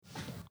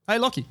Hey,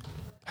 Lockie.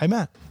 Hey,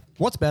 Matt.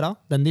 What's better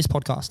than this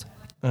podcast?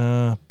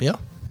 Beer?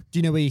 Do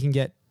you know where you can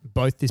get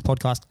both this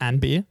podcast and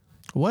beer?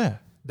 Where?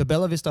 The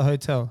Bella Vista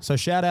Hotel. So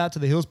shout out to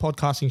the Hills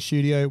Podcasting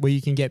Studio where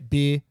you can get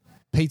beer,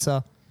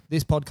 pizza,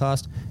 this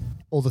podcast,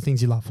 all the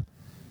things you love.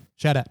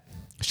 Shout out.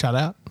 Shout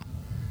out.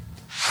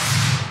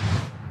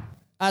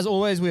 As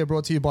always, we are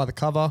brought to you by The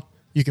Cover.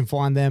 You can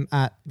find them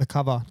at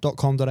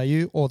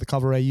thecover.com.au or The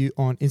Cover AU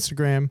on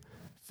Instagram,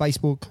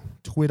 Facebook,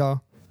 Twitter,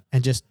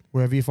 and just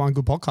wherever you find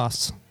good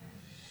podcasts.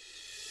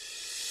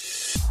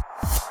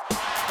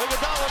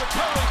 Iguodala to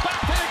Curry,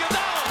 back to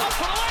Iguodala, up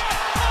for the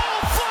layup.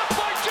 Oh, blocked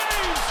by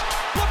James.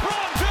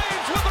 LeBron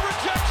James with the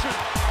rejection.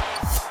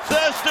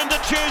 Thurston to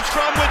choose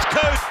from with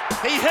Coot.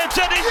 He hits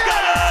it, he's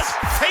got it.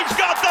 He's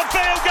got the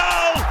field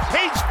goal.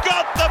 He's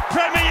got the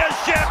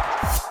premiership.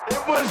 It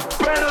was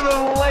better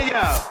than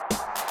layup.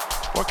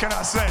 What can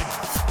I say?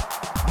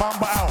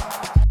 Mamba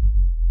out.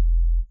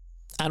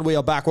 And we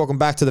are back. Welcome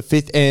back to the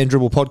Fifth and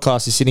Dribble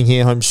podcast. You're sitting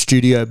here home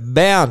studio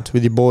bound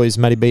with your boys,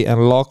 Matty B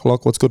and Locke.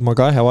 Locke, what's good, my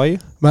guy? How are you?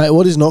 Mate,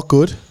 what is not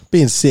good?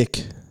 Being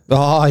sick.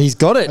 Oh, he's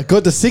got I it.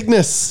 got the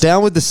sickness.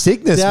 Down with the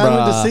sickness, Down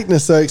bruh. with the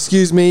sickness. So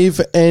excuse me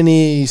for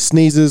any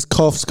sneezes,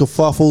 coughs,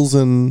 kerfuffles,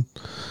 and...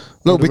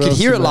 Look, we whatever could else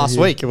hear you it may last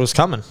hear. week. It was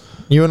coming.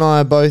 You and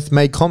I both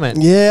made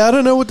comment. Yeah, I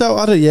don't know what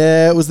that...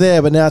 yeah, it was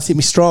there, but now it's hit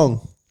me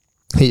strong.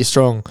 You're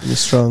strong. Hit me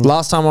strong.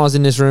 Last time I was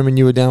in this room and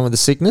you were down with the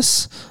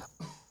sickness,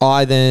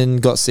 I then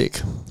got sick.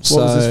 What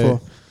was this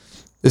for?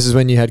 This is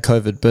when you had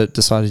COVID, but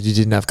decided you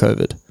didn't have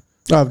COVID.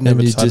 I've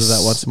never you decided just-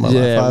 that once in my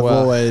yeah, life. I've well-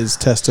 always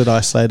tested,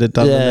 isolated,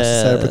 done the Yeah.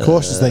 necessary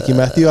precautions. Thank you,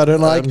 Matthew. I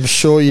don't like I'm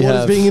sure you what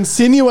have. is being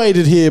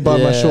insinuated here by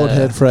my Yeah.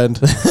 short-haired friend.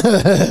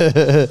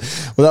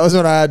 Well, that was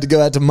when I had to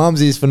go out to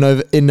Mumsy's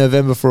in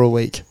November for a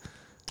week.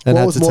 And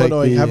What had was to more take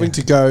annoying, the- having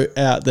to go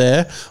out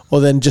there,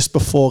 or then just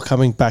before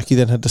coming back, you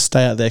then had to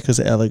stay out there because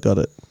Ella got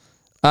it?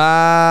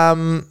 I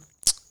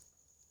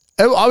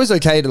was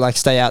okay to like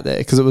stay out there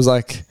because it was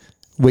like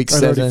week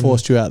I'd already 7.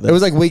 forced you out there. It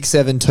was like week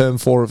 7, term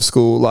 4 of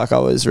school. Like I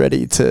was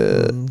ready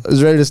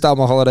to start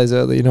my holidays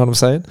early. You know what I'm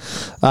saying?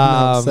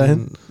 I'm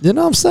saying? You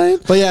know what I'm saying?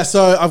 But yeah,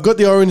 so I've got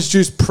the orange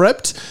juice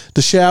prepped.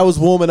 The shower's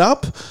warming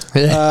up.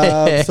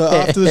 So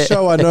after the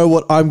show, I know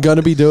what I'm going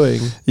to be doing.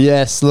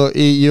 Yes, look,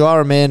 you are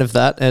a man of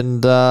that,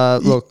 and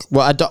look,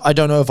 well, I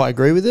don't know if I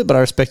agree with it, but I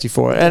respect you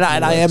for it, and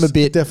I am a It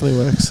bit. definitely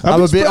works.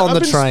 I'm a bit on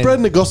the train. I've been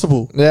spreading the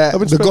gospel. Yeah, I've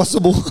been the spreading-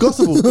 gospel.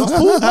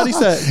 Gospel? How do you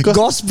say it?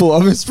 Gospel.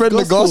 I've been spreading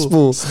the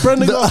gospel.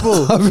 Spreading the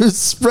gospel. I've been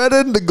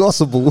spreading the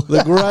gospel.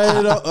 The great.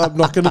 I'm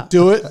not going to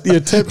do it. You're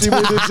tempting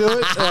me to do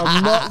it.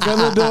 I'm not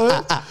going to do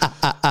it.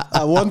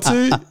 I want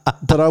to,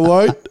 but I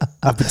won't.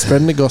 I've been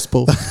spreading the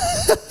gospel.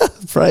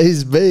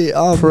 Praise be.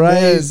 Oh,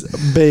 Praise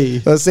man. be.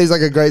 That seems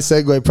like a great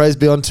segue. Praise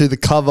be unto the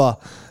Cover,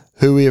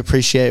 who we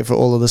appreciate for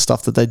all of the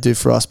stuff that they do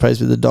for us. Praise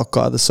be the doc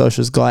guy, the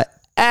socials guy,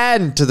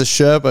 and to the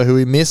Sherpa, who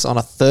we miss on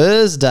a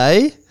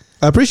Thursday.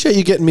 I appreciate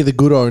you getting me the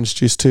good orange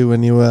juice too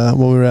when we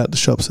were at the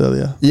shops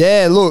earlier.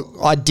 Yeah, look,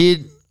 I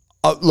did.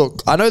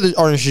 Look, I know the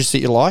orange juice that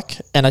you like,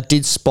 and I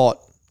did spot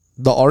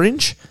the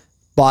orange,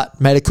 but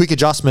made a quick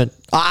adjustment.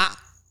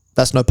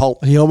 That's no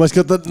pulp. He almost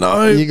got the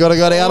no. You got to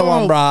go the other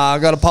one, Oh. bruh. I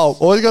got a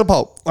pulp. Always got a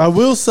pulp. I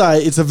will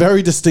say it's a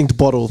very distinct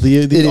bottle.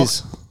 It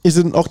is. Is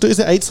it an octo? Is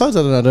it 8 sides?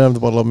 I don't know. I don't have the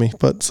bottle on me,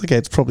 but it's okay.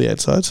 It's probably 8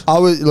 sides. I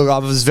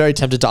was very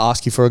tempted to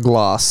ask you for a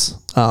glass,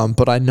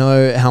 but I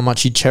know how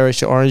much you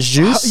cherish your orange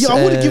juice. Yeah,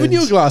 I would have given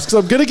you a glass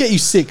because I'm going to get you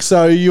sick,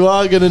 so you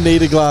are going to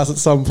need a glass at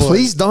some point.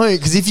 Please don't,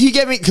 because if you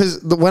get me,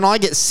 because when I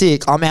get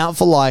sick, I'm out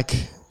for like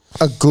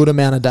a good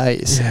amount of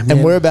days, Yeah, and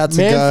man. we're about to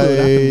Man go flu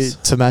happens.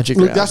 to Magic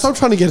Look, Round. that's why I'm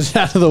trying to get it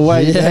out of the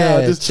way. Yeah,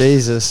 now.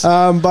 Jesus.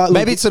 But look,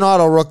 Maybe tonight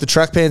I'll rock the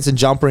track pants and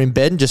jumper in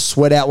bed and just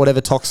sweat out whatever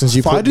toxins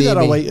you if I put do that,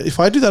 near me. if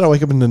I do that, I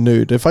wake up in the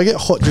nude. If I get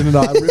hot during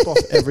the night, I rip off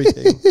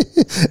everything.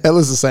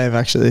 Ella's the same,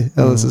 actually.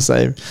 Ella's the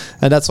same.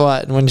 And that's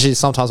why when she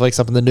sometimes wakes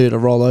up in the nude, I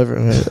roll over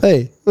and go,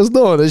 hey, what's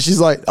doing? And she's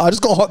like, I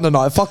just got hot in the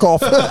night. Fuck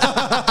off.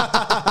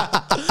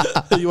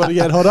 You want to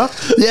get hotter?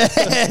 Yeah.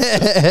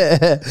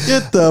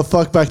 Get the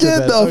fuck back to Get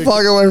bed. the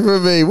fuck away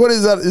from me. What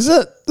is that? Is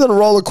that a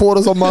roll of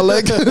quarters on my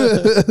leg?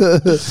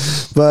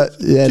 But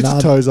yeah, Get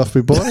your toes off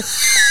me, boy.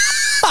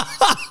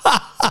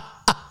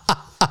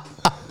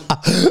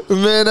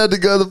 man had to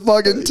go the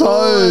fucking Always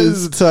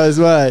toes. the toes,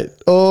 mate.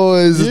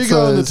 Always the You toes.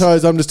 go on the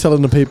toes. I'm just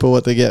telling the people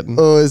what they're getting.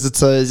 Always the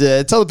toes.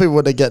 Yeah, tell the people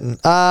what they're getting.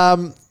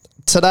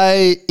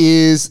 Today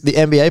is the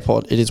NBA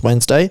pod. It is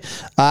Wednesday.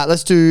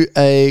 Let's do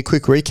a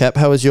quick recap.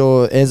 How was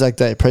your Anzac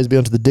Day? Praise be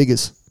unto the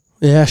Diggers.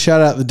 Yeah,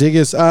 shout out the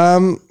Diggers.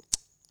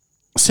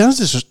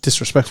 Sounds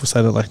disrespectful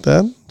saying it like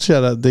that.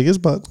 Shout out the Diggers,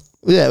 but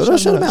Yeah, well,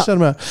 shout them out. Shout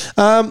them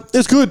out.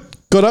 It's good.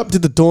 Got up,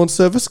 did the dawn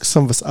service because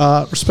some of us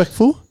are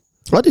respectful.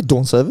 I did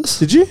dawn service.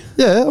 Did you?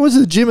 Yeah, I went to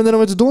the gym and then I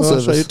went to dawn Oh,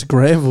 service. so you to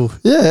Granville.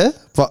 Yeah,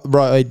 but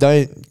bro, wait,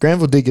 don't.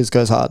 Granville Diggers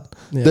goes hard.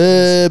 Yeah.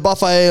 The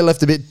buffet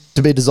left a bit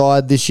to be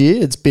desired this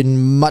year. It's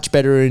been much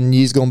better in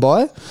years gone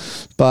by,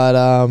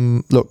 but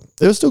look,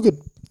 it was still good.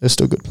 It was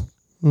still good.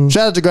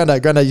 Shout out to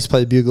Grande. Grande used to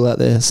play the bugle out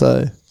there,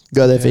 so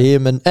Go there for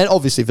him and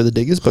obviously for the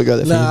diggers, but go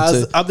there for Nah, I him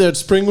was too. up there at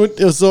Springwood.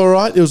 It was all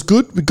right. It was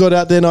good. We got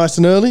out there nice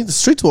and early. The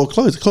streets were all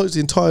closed. It closed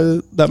the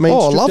entire main Oh,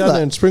 I strip love down that.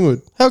 there in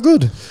Springwood. How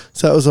good?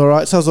 So it was all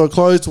right. So it was all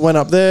closed. Went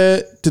up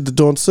there, did the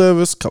dawn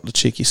service, couple of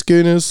cheeky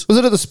schooners. Was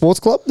it at the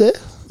sports club there?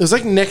 It was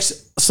like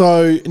next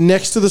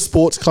to the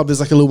sports club. There's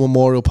like a little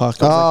memorial park.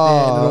 I was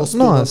like there, and it all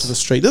spilled nice. onto the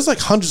street. There's like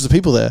hundreds of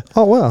people there.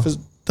 Oh wow.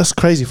 That's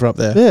crazy for up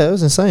there. Yeah, it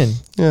was insane.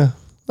 Yeah.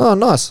 Oh,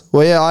 nice.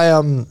 Well, yeah,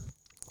 I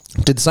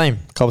did the same.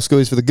 Couple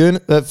schoolies for the goon.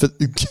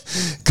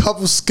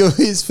 Couple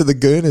schoolies for the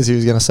gooners. He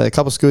was going to say a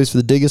couple schoolies for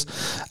the diggers.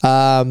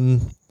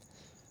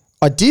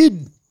 I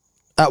did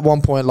at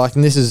one point, like,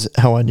 and this is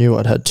how I knew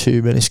I'd had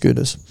too many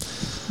schooners.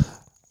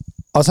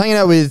 I was hanging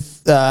out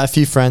with a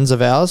few friends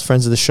of ours,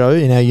 friends of the show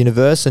in our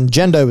universe, and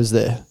Jendo was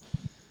there.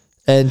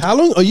 And How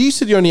long? Oh, you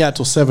said you're only out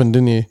till 7,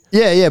 didn't you?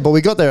 yeah, but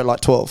we got there at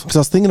like 12. Because I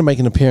was thinking of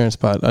making an appearance,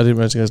 but I didn't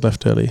realize you guys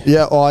left early.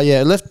 Yeah,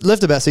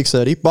 left about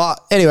 6:30.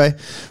 But anyway,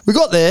 we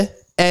got there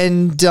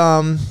and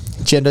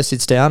Jendo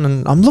sits down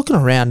and I'm looking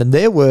around and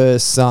there were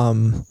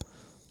some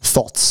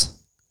thoughts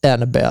out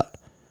and about.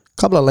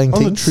 A couple of Lang On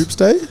the Tings. Troops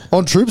Day?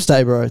 On Troops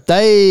Day, bro.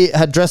 They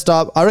had dressed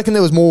up. I reckon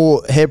there was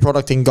more hair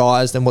product in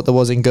guys than what there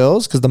was in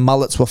girls because the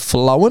mullets were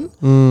flowing.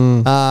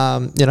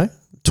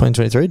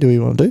 2023, do we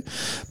want to do?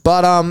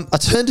 But I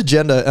turned to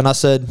Jendo and I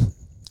said,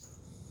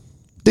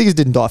 diggers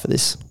didn't die for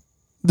this.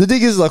 The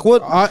diggers like,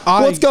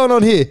 what's going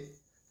on here?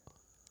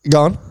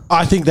 Go on.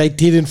 I think they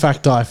did in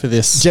fact die for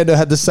this. Jendo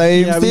had the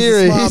same Yeah, but he's a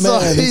theory.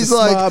 smart man. He's a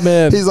smart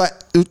man. He's like,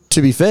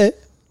 to be fair,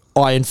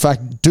 I in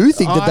fact do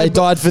think that they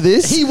died for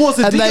this. He was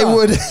a and digger. they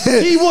would.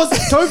 He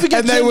was. Don't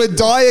forget. and they would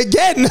die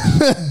again.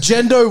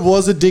 Jendo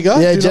was a digger.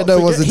 Yeah, Do not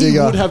Jendo was a forget. digger.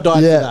 He would have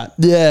died yeah, for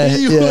that. Yeah,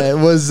 He yeah. would.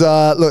 It was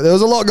look. There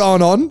was a lot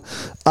going on.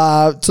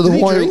 To the Did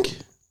he point. drink?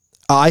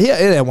 He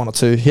had one or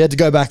two. He had to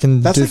go back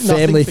and That's do like nothing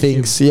family for him.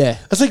 things. Yeah.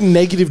 That's like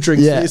negative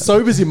drinks. Yeah. It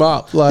sobers him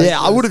up. Like, Yeah,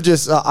 I would have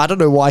just. I don't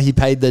know why he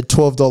paid the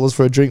 $12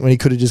 for a drink when he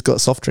could have just got a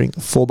soft drink,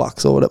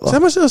 $4 or whatever. So how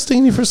much I was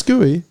stinging you for a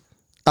scooey?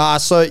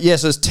 So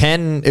it was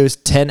 10. It was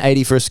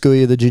 $10.80 for a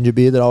schoolie of the ginger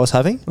beer that I was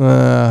having. What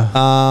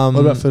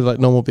about for like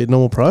normal beer,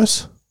 normal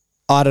price?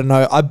 I don't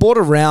know. I bought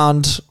a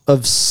round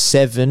of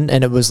 7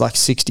 and it was like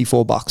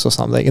 $64 or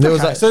something. And there was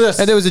Okay, like, so that's-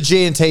 and there was a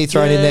G&T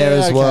thrown in there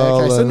as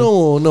well. Okay. So and-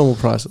 normal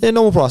price. yeah,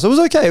 normal price. It was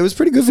okay. It was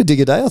pretty good for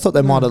Digger Day. I thought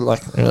they might have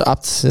like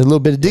upped a little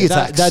bit of digger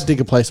tax. That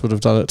digger place would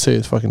have done it too.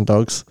 The fucking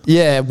dogs.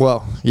 Yeah,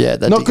 well, yeah.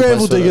 That Not Digger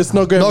Granville place diggers.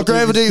 Not Granville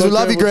diggers. We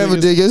love you, Granville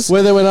diggers.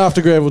 Where they went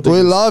after Granville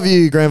diggers. We love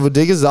you, Granville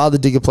diggers. The other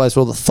digger place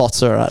where all the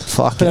thoughts are at.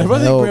 Fucking If I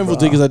think hell, Granville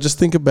bro. diggers, I just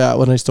think about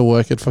when I used to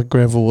work at fucking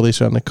Granville Woolies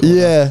around the corner.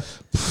 Yeah.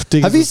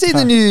 Diggers Have you was seen the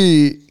packed.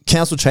 new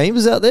council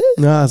chambers out there?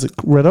 Nah, is it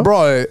Redder?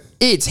 Bro,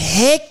 it's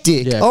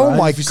hectic. Yeah, oh bro.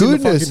 my Have you seen the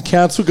goodness. fucking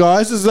council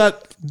guys. Is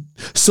that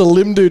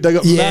Salim dude? They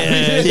got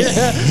married.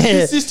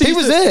 His sister He used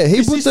was to- there. He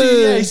his put sister-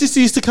 the- yeah, his sister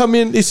used to come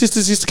in. His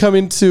sisters used to come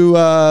into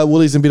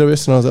Woolies and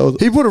BWS, and I was like, oh,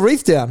 He put a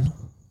wreath down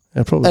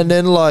yeah, probably. and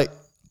then like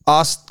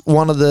asked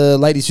one of the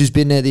ladies who's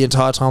been there the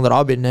entire time that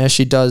I've been there.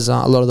 She does a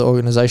lot of the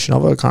organisation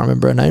of it. I can't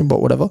remember her name,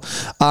 but whatever.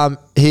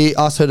 He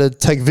asked her to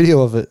take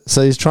video of it.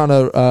 So he's trying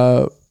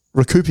to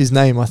recoup his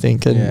name, I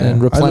think, and I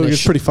look, replenish.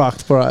 it's pretty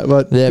fucked, but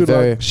Yeah, good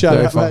very, luck. Shout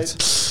very out,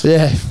 fucked. mate.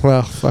 Yeah,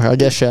 well, fuck, I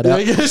guess shout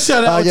out. Yeah,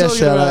 shout out. I guess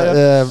shout out.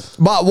 Yeah.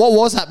 But what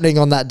was happening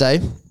on that day?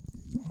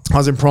 I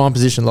was in prime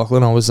position,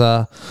 Lachlan. I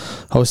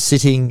was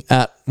sitting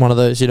at one of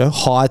those,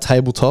 high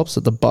tabletops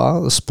at the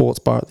bar, the sports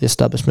bar at the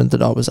establishment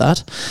that I was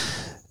at,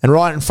 and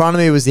right in front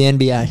of me was the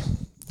NBA.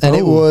 And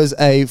it was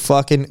a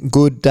fucking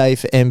good day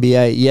for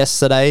NBA.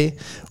 Yesterday,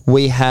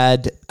 we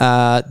had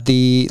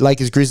the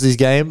Lakers-Grizzlies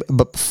game,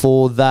 but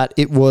before that,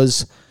 it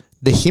was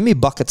the Himmy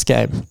Buckets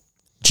game.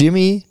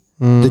 Jimmy,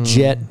 the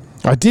Jet.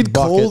 I did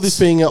call Buckets. this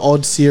being an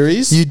odd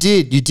series. You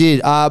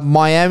did.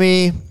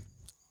 Miami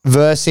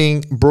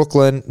versus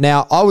Brooklyn.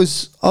 Now, I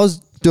was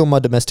doing my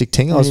domestic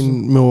thing. I was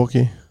in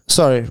Milwaukee.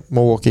 Sorry,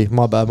 Milwaukee.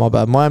 My bad.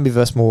 Miami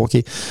versus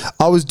Milwaukee.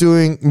 I was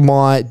doing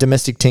my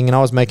domestic thing and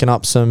I was making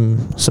up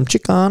some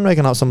chicken,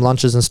 making up some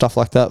lunches and stuff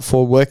like that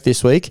for work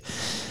this week.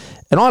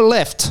 And I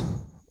left.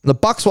 The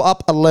Bucks were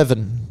up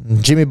 11.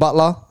 And Jimmy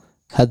Butler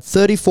had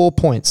 34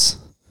 points.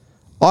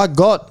 I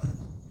got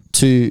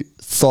to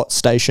Thought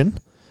Station.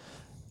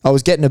 I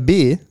was getting a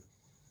beer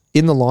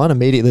in the line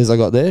immediately as I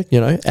got there,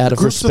 out of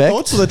Groups of respect.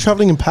 thoughts? Are they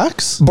traveling in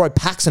packs? Bro,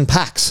 packs and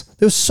packs.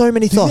 There were so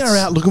many thoughts. They're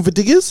out looking for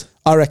diggers?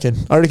 I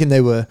reckon they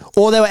were.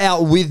 Or they were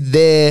out with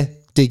their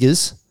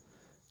diggers.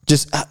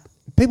 Just,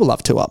 people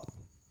love 2-up.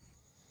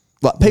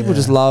 Like, people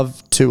just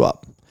love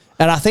 2-up.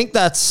 And I think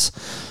that's,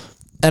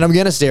 and I'm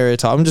going to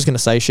stereotype, I'm just going to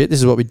say shit. This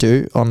is what we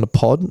do on the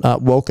pod.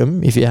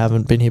 Welcome if you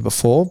haven't been here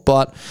before.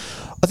 But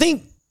I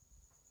think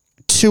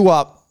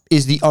 2-up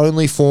is the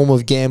only form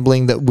of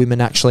gambling that women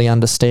actually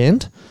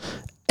understand.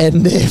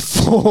 And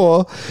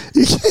therefore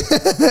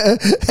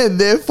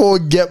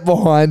get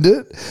behind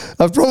it.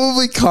 I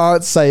probably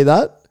can't say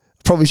that.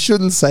 Probably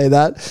shouldn't say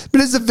that.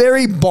 But it's a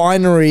very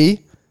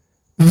binary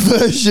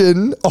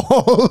version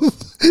of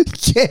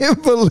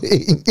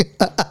gambling.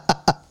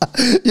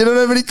 You don't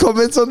have any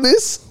comments on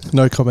this?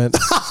 No comment.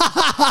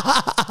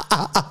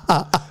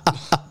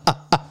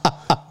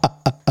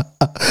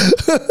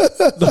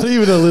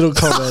 even a little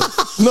comment.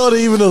 Not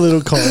even a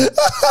little comment.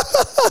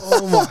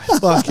 Oh my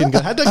fucking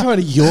God. How'd that come out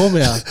of your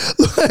mouth?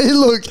 Hey,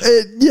 look,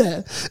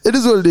 it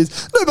is what it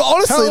is. No, but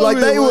honestly,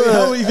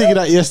 How were you thinking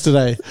that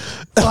yesterday?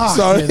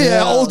 Sorry, Fucking yeah,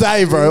 hell. all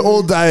day, bro,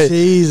 all day.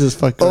 Jesus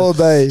fucking All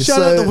day.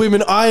 Shout out So- to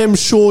women. I am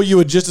sure you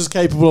are just as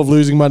capable of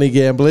losing money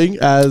gambling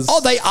as. Oh,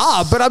 they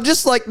are, but I'm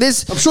just like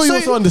this. I'm sure you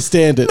also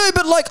understand it. No,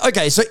 but like,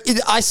 okay, so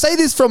I say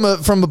this from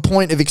a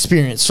point of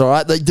experience, all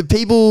right? Like the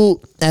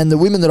people and the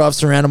women that I've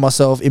surrounded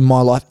myself in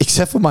my life,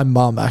 except for my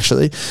mum,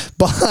 actually,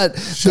 but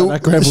Shout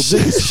out Gramble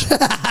Dicks.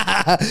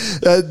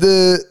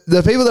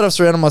 the people that I've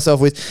surrounded myself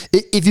with,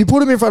 if you put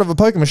them in front of a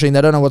poker machine,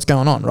 they don't know what's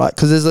going on, right?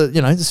 Because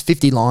there's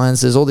 50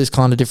 lines, there's all these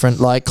kind of different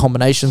like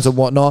combinations and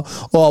whatnot,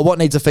 or what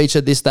needs a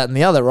feature, this, that, and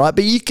the other, right?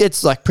 But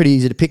it's like pretty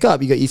easy to pick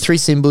up. You got your 3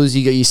 symbols,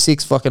 you got your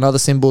 6 fucking other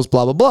symbols,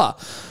 blah blah blah.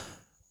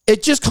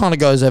 It just kind of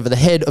goes over the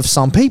head of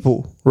some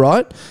people,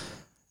 right?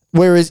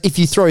 Whereas if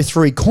you throw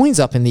 3 coins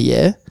up in the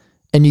air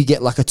and you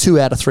get like a 2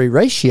 out of 3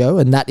 ratio,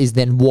 and that is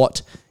then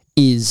what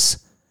is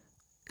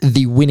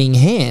the winning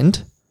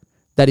hand,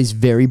 that is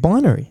very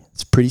binary.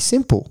 It's pretty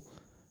simple.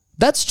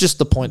 That's just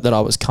the point that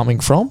I was coming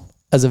from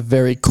as a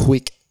very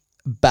quick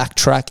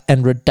backtrack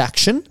and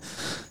redaction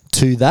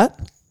to that.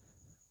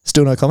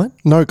 Still no comment?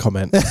 No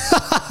comment. No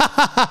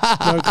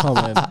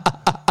comment.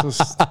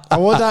 I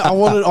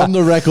want it on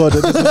the record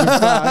that this is in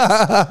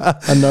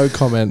fact a no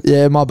comment.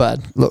 Yeah, my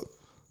bad. Look.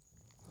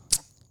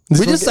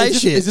 We just say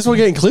shit. Is this one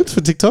getting clipped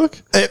for TikTok?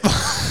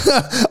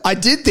 I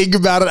did think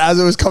about it as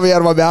it was coming out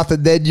of my mouth,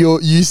 and then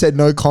you said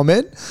no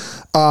comment,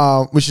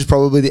 which is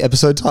probably the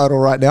episode title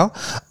right now.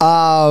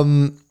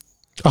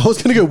 I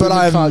was going to go, but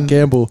I can't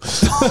gamble.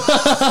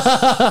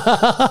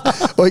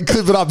 Well, he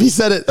clip it up. He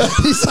said it.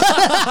 He said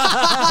it.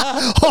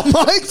 Oh,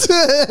 Mike.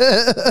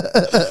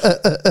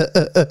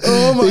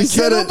 Oh my He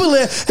said God.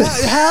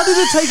 it. How did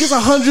it take us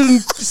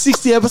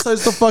 160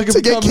 episodes to fucking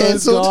To get become those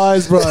cancelled?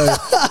 guys, bro?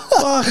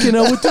 Fucking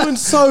hell, we're doing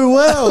so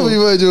well. We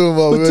were doing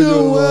well. We're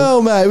doing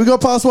well, mate. We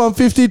got past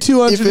 150,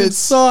 200 If in it's-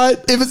 sight.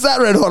 If it's that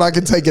red hot, I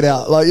can take it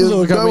out. Like,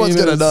 Look, I no mean, one's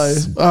going to know.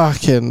 it's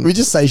Fucking. We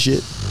just say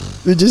shit.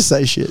 We just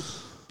say shit.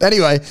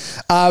 Anyway,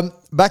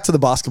 back to the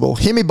basketball.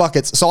 Hear me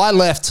buckets. So I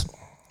left,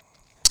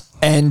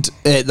 and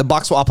the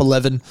Bucks were up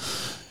 11.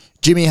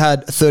 Jimmy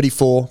had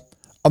 34.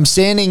 I'm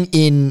standing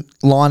in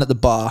line at the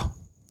bar,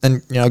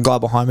 and a guy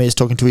behind me is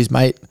talking to his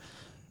mate,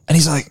 and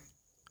he's like,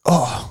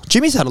 "Oh,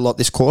 Jimmy's had a lot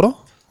this quarter." I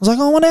was like,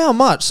 "Oh, I wonder how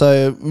much."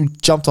 So we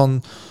jumped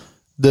on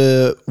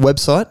the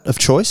website of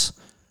choice.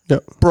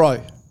 Yep.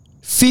 Bro,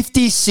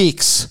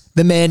 56.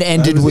 The man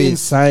ended was with.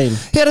 insane.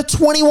 He had a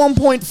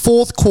 21-point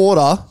fourth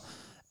quarter.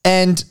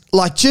 And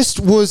like just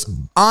was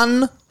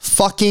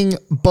unfucking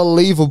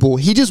believable.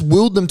 He just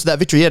willed them to that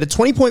victory. He had a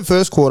 20-point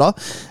first quarter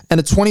and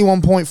a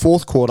 21-point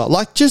fourth quarter.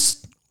 Like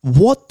just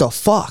what the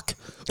fuck?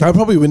 I'll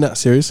probably win that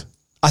series.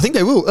 I think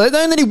they will. They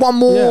only need one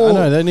more. Yeah, I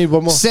know. They need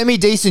one more.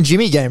 Semi-decent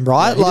Jimmy game,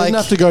 right? He didn't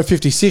have to go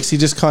 56. He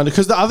just kind of...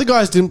 Because the other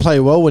guys didn't play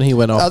well when he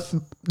went off.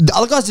 the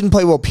other guys didn't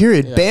play well,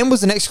 period. Bam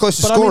was the next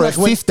closest But I mean, scorer like, at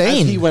when- 15.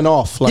 as he went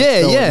off. Like,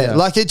 Yeah.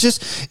 Like it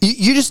just...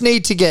 You just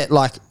need to get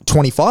like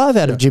 25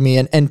 out of Jimmy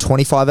and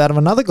 25 out of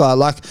another guy.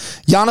 Like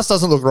Giannis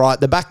doesn't look right.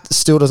 The back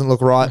still doesn't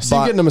look right. Is he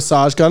But getting a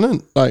massage gun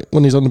in, like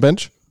when he's on the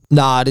bench?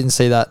 nah, I didn't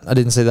see that. I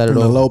didn't see that at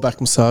A all. low back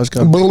massage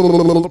gun.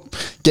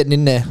 Getting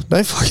in there.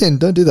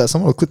 Don't do that.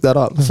 Someone will clip that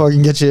up.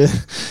 Fucking get you.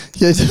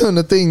 You're doing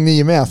the thing near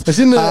your mouth. It's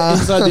in the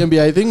inside the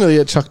NBA thing where they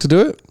get Chuck to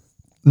do it.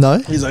 No.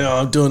 He's like,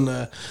 I'm doing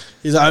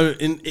he's like,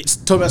 it's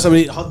talking about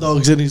somebody eating hot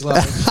dogs and he's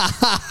like,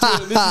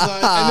 doing this,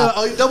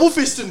 and then double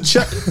fisting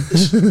Chuck.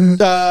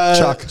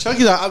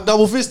 Chucky's like, I'm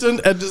double fisting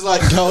and just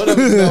like going, I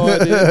have no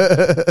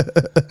idea.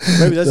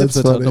 Maybe that's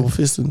episode funny. double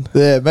fisting.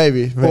 Yeah,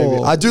 maybe.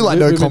 Oh, I do like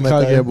no women comment.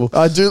 can't though. gamble.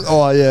 I do.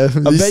 Oh yeah.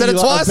 You bet said it you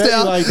twice I bet now.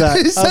 you like that.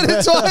 You said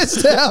it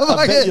twice now.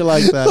 I bet you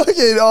like that.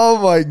 Fucking, oh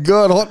my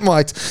god, hot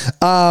mic'd.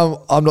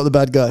 I'm not the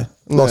bad guy.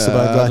 Lost the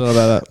bad I guy. don't know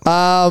about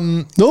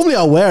that. Normally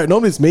I'll wear it.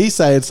 Normally it's me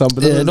saying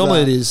something. Yeah,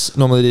 normally it is.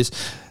 Normally it is.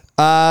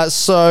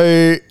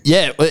 So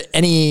yeah,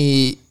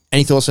 any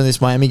thoughts on this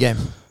Miami game?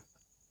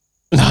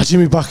 No,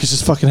 Jimmy Buckets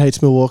just fucking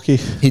hates Milwaukee.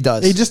 He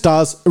does. He just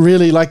does.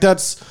 Really, like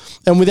that's...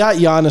 And without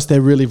Giannis,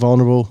 they're really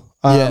vulnerable.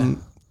 Yeah.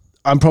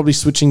 I'm probably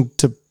switching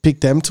to pick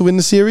them to win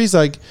the series.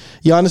 Like,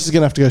 Giannis is going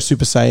to have to go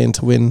Super Saiyan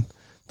to win.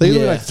 They're going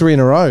to be like 3 in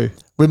a row.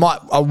 We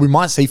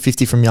might see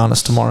 50 from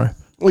Giannis tomorrow.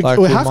 We have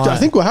to. I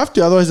think we'll have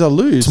to, otherwise they'll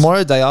lose.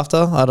 Tomorrow, day after,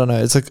 I don't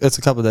know. It's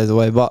a couple of days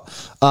away, but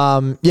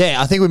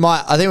yeah, I think we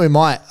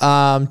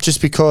might.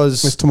 Just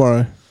because It's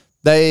tomorrow.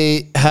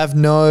 they have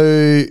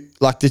no,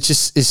 like, there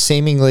just is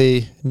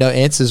seemingly no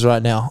answers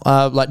right now.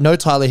 Like no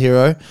Tyler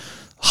Hero,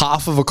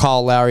 half of a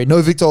Kyle Lowry,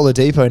 no Victor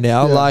Oladipo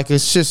now. Yeah. Like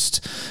it's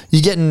just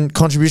you're getting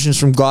contributions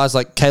from guys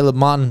like Caleb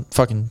Martin,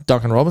 fucking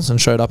Duncan Robinson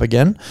showed up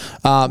again.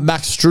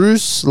 Max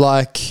Strus,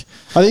 like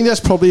I think that's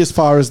probably as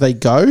far as they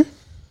go.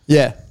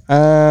 yeah.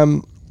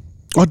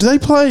 Do they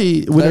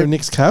play winner They- of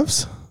Knicks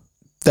Cavs?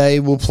 They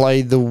will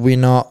play the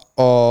winner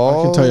of.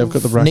 I can tell you I've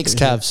got the bracket Knicks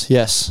here. Cavs,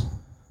 yes,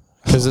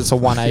 because it's a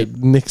 1-8.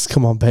 Knicks,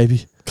 come on,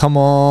 baby. Come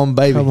on,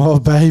 baby! Come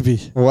on,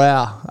 baby.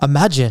 Wow,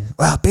 imagine!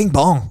 Wow, bing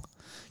bong.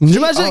 Could you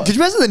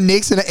imagine the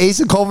Knicks in the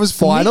Eastern Conference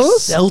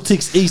Finals?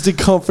 Celtics Eastern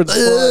Conference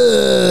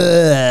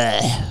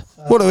Finals.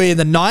 What are we in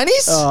the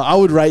 90s? I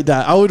would rate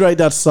that. I would rate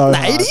that so the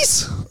hard.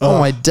 80s? Oh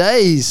my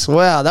days.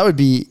 Wow, that would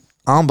be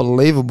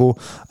unbelievable.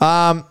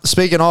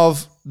 Speaking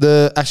of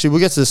actually we'll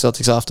get to the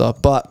Celtics after,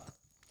 but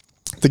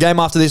the game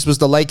after this was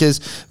the Lakers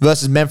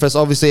versus Memphis.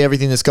 Obviously,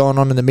 everything that's going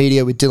on in the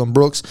media with Dylan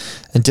Brooks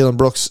and Dylan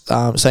Brooks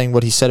saying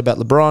what he said about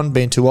LeBron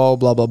being too old,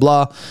 blah, blah,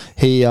 blah.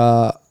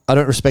 I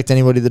don't respect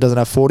anybody that doesn't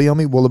have 40 on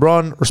me. Well,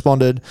 LeBron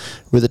responded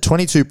with a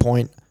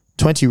 22-point,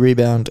 20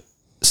 rebound,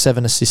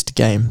 7 assist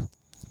game.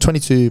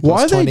 22 plus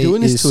Why are they 20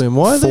 doing this is to him?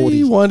 Why are 40.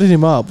 they winding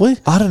him up? What?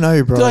 I don't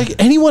know, bro. Like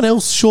anyone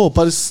else, sure,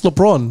 but it's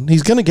LeBron.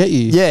 He's going to get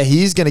you. Yeah,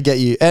 he is going to get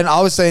you. And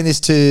I was saying this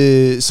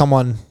to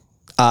someone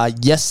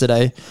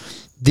yesterday.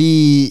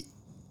 The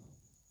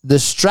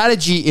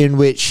strategy in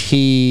which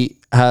he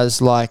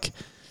has like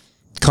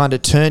kind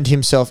of turned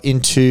himself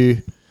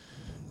into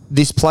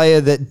this player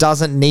that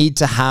doesn't need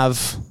to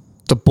have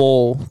the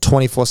ball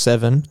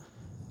 24/7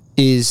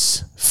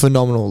 is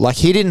phenomenal. Like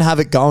he didn't have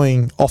it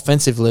going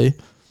offensively.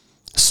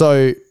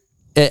 So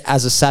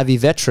as a savvy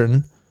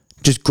veteran,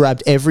 just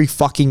grabbed every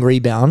fucking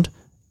rebound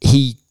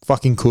he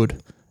fucking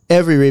could.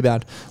 Every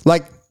rebound.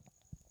 Like,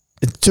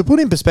 to put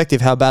in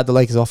perspective how bad the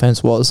Lakers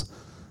offense was,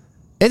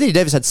 Anthony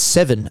Davis had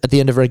 7 at the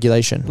end of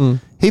regulation.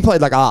 He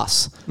played like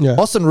ass. Yeah.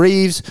 Austin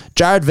Reeves,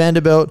 Jared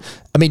Vanderbilt.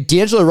 I mean,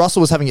 D'Angelo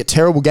Russell was having a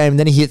terrible game. And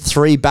then he hit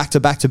 3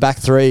 back-to-back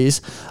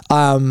threes.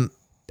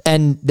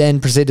 And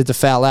then proceeded to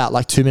foul out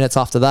like 2 minutes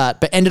after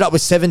that. But ended up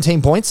with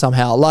 17 points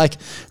somehow. Like,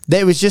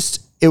 it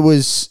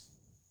was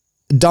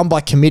done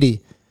by committee.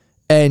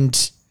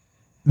 And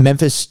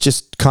Memphis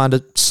just kind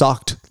of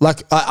sucked.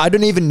 Like, I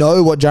don't even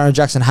know what Jaren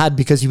Jackson had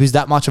because he was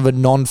that much of a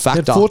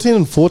non-factor. 14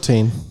 and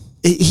 14.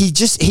 He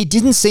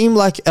didn't seem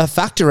like a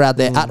factor out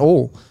there at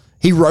all.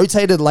 He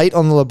rotated late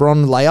on the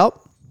LeBron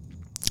layup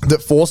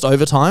that forced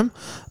overtime.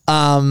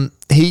 I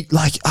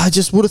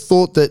just would have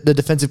thought that the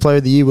defensive player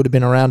of the year would have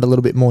been around a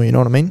little bit more. You know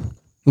what I mean?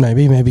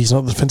 Maybe he's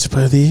not the defensive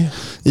player of the year.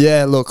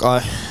 Yeah. Look, I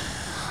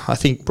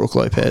think Brook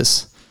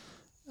Lopez.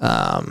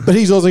 But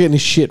he's also getting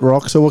his shit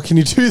rocked. So what can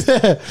you do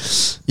there?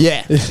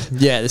 Yeah. This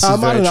is I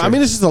very don't know. true. I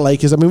mean, this is the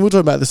Lakers. I mean, we'll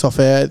talk about this off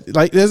air.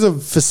 Like, there's a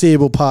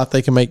foreseeable path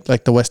they can make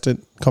like the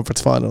Western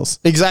Conference Finals.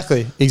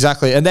 Exactly.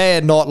 And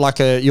they're not like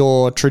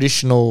your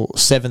traditional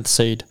 7th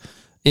seed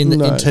in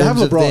No, terms they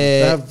have of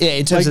LeBron. their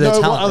in terms of their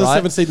talent. What other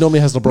right? 7th seed normally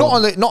has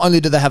LeBron? Not only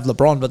do they have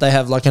LeBron, but they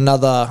have like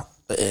another,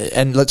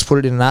 and let's put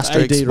it in an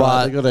asterisk, AD,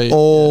 right? They but got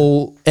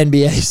all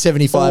NBA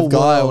 75 All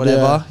guy or world,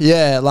 whatever.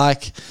 Yeah,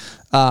 like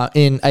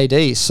in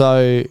AD.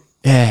 So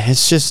yeah,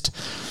 it's just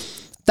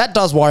that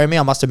does worry me.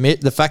 I must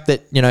admit, the fact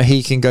that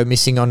he can go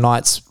missing on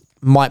nights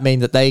might mean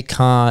that they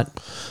can't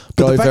But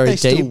go the fact very they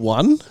deep. still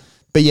won.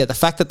 But yeah, the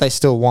fact that they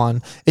still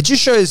won, it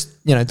just shows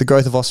the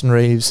growth of Austin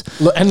Reeves.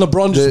 And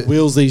LeBron just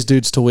wheels these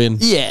dudes to win.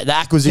 Yeah, the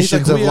He's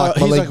acquisitions like, of like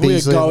Malik we are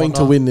Beasley and going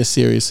to whatnot. win this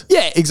series.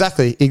 Yeah,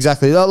 exactly.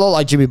 A lot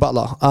like Jimmy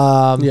Butler.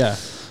 Yeah.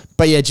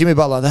 But yeah, Jimmy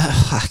Butler,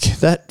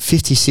 that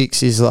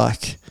 56 is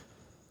like,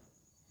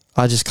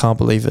 I just can't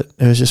believe it.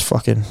 It was just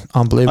fucking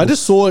unbelievable. I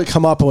just saw it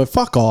come up and went,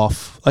 fuck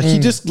off. Like, he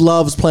just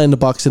loves playing the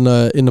Bucks in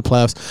the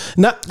playoffs.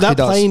 And that does.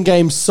 playing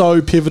game's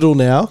so pivotal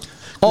now.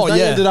 Oh, They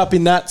yeah. ended up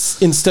in that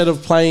instead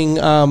of playing,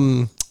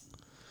 who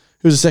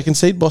was the second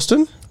seed?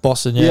 Boston?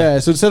 Boston, Yeah.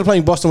 So instead of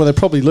playing Boston where they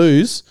probably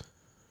lose.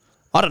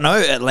 I don't know.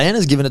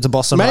 Atlanta's giving it to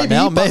Boston right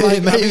now. but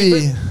Maybe. like, I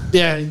mean, but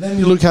yeah, then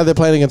you look how they're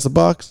playing against the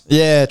Bucks.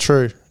 Yeah,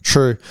 true.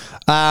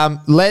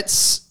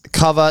 Let's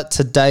cover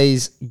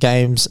today's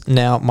games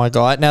now, my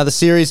guy. Now, the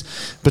series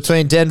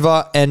between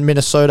Denver and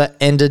Minnesota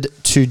ended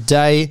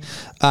today.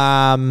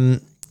 For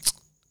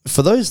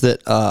those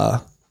that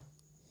are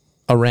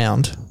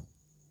around,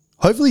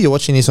 hopefully you're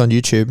watching this on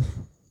YouTube.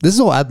 This is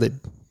all ad-lib.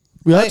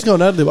 We have to go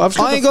on ad lib. I've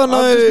I ain't got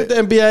the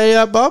NBA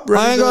app up.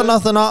 I ain't got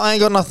nothing up. I ain't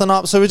got nothing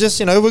up. So we're just,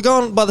 we're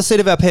going by the seat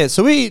of our pants.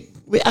 So we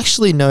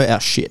actually know our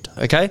shit,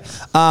 okay?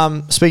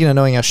 Speaking of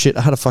knowing our shit,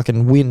 I had a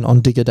fucking win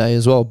on Digger Day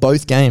as well.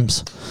 Both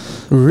games.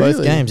 Really?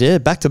 Both games, yeah.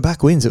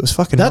 Back-to-back wins. It was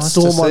fucking That nice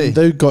Storm to one, see.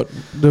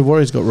 the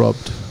Warriors got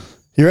robbed.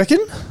 You reckon?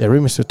 Yeah,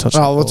 we missed a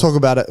touchdown. Oh, we'll talk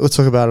about it. We'll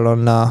talk about it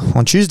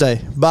on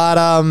Tuesday. But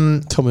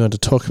Tell me when to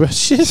talk about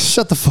shit.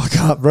 shut the fuck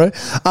up, bro.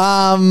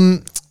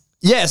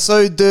 Yeah,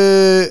 so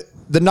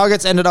the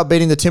Nuggets ended up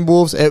beating the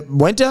Timberwolves. It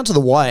went down to the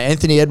wire.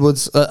 Anthony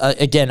Edwards,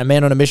 again, a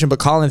man on a mission, but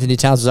Karl Anthony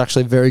Towns was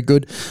actually very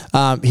good.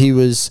 He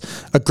was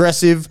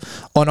aggressive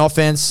on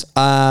offense.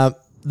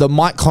 The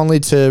Mike Conley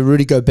to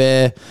Rudy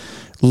Gobert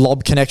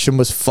lob connection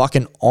was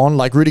fucking on.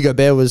 Like, Rudy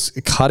Gobert was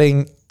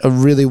cutting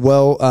really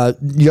well.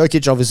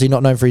 Jokic, obviously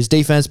not known for his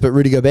defense, but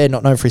Rudy Gobert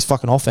not known for his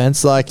fucking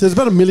offense. Like, There's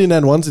about 1 million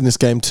and ones in this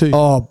game too.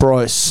 oh,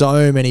 bro,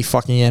 so many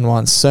fucking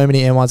N1s. So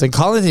many N1s. And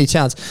Karl Anthony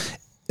Towns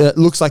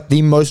looks like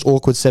the most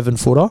awkward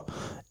 7-footer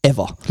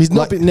ever. He's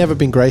never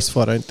been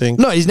graceful, I don't think.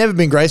 No, he's never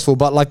been graceful,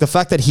 but like the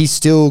fact that he's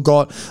still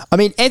got, I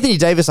mean, Anthony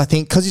Davis, I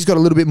think, because he's got a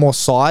little bit more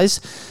size,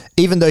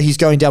 even though he's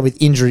going down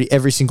with injury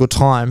every single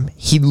time,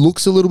 he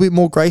looks a little bit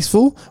more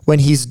graceful when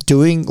he's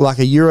doing like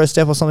a Euro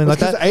step or something like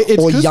that.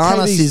 It's or 'cause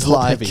Giannis KD's is top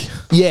like, heavy.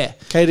 yeah,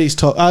 KD's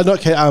top, not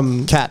K,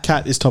 Cat.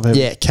 Cat is top heavy.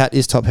 Yeah, Cat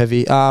is top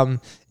heavy.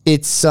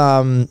 It's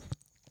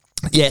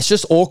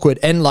just awkward.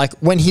 And like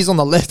when he's on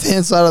the left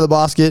hand side of the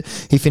basket,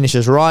 he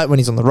finishes right. When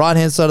he's on the right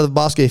hand side of the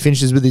basket, he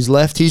finishes with his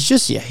left. He's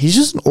just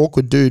an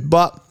awkward dude.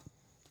 But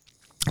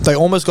they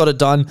almost got it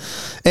done.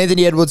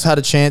 Anthony Edwards had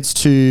a chance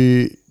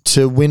to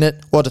win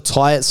it, or to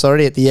tie it,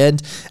 at the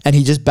end, and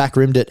he just back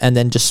rimmed it and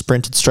then just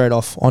sprinted straight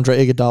off,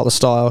 Andre Iguodala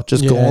style,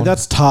 just gone.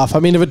 That's tough. I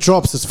mean, if it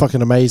drops, it's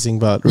fucking amazing,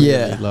 but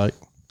really, like,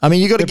 I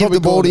mean, you got to give the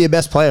ball to your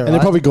best player, and right?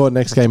 they're probably going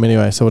next game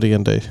anyway. So what are you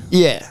gonna do?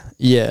 Yeah.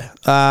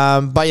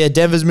 But yeah,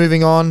 Denver's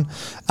moving on.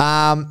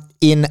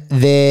 In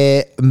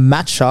their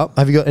matchup,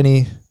 have you got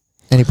any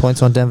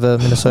points on Denver,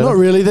 Minnesota? Not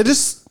really.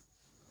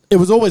 It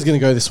was always going to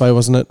go this way,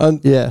 wasn't it?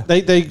 Yeah.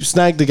 They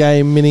snagged the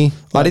game, Mini.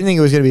 I didn't think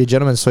it was going to be a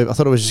gentleman's sweep. I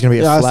thought it was just going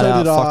to be a flat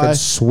out fucking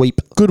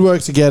sweep. Good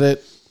work to get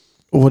it.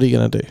 What are you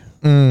going to do?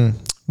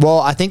 Well,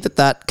 I think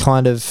that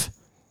kind of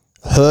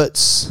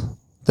hurts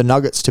the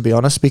Nuggets, to be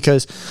honest,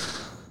 because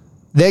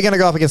they're going to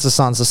go up against the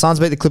Suns. The Suns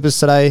beat the Clippers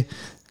today.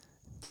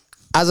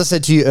 As I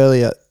said to you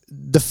earlier,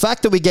 the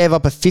fact that we gave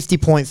up a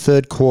 50-point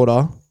third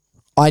quarter,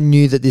 I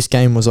knew that this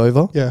game was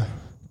over. Yeah.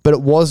 But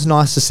it was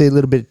nice to see a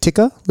little bit of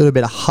ticker, a little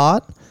bit of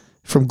heart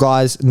from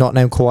guys not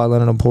named Kawhi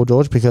Leonard and Paul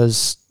George,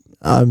 because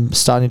I'm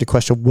starting to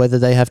question whether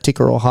they have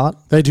ticker or heart.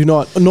 They do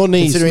not. Nor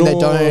knees, Considering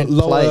nor they don't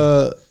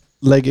lower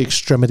leg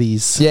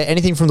extremities. Yeah,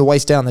 anything from the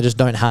waist down, they just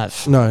don't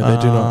have. No,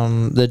 they do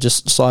not. They're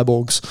just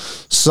cyborgs.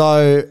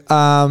 So,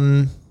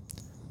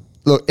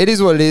 look, it is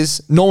what it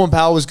is. Norman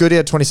Powell was good. He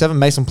had 27.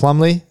 Mason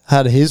Plumlee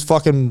had his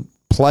fucking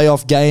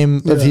playoff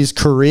game of his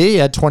career. He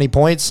had 20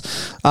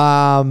 points.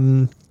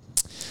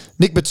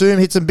 Nick Batum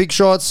hit some big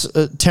shots.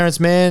 Terrence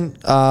Mann,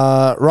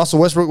 Russell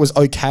Westbrook was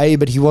okay,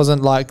 but he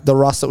wasn't like the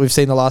Russ that we've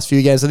seen the last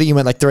few games. I think he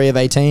went like 3 of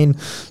 18.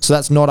 So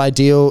that's not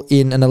ideal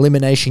in an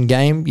elimination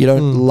game. You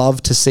don't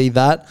love to see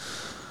that.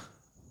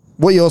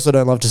 What you also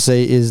don't love to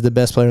see is the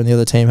best player on the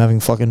other team having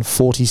fucking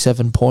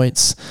 47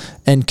 points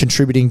and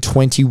contributing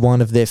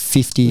 21 of their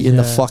 50 in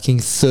the fucking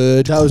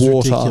third quarter. That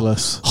was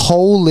ridiculous.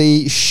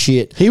 Holy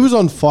shit. He was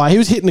on fire. He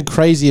was hitting the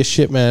craziest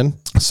shit, man.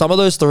 Some of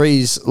those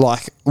threes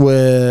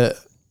were...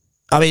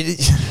 I mean,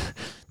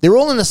 they're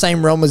all in the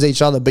same realm as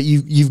each other, but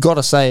you've got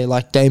to say,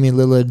 like, Damian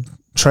Lillard,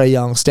 Trae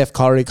Young, Steph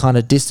Curry kind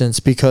of distance,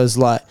 because,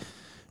 like,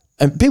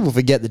 and people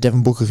forget that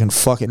Devin Booker can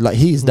fucking, like,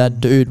 he's that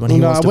dude when he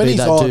wants to be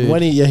that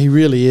dude. He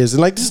really is.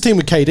 And, like, this is a team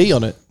with KD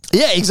on it.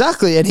 Yeah,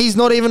 exactly. And he's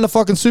not even the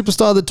fucking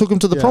superstar that took him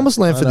to the promised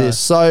land for this.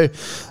 So,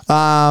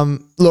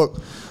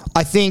 look,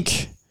 I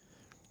think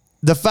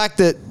the fact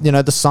that,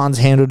 the Suns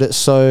handled it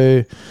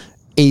so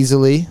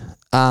easily,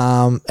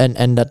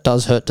 and that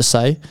does hurt to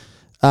say,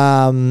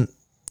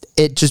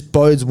 it just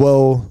bodes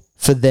well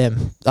for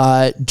them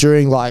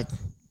during like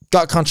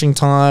gut crunching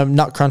time,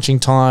 nut crunching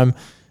time.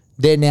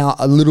 They're now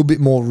a little bit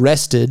more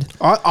rested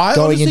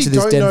going into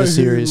this Denver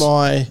series.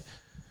 I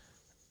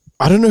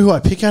don't know who I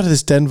pick out of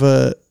this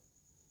Denver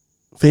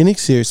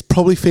Phoenix series.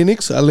 Probably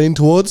Phoenix. I lean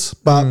towards,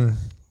 but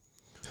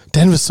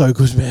Denver's so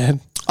good,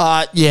 man.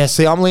 Yeah.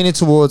 See, I'm leaning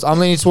towards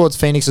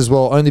Phoenix as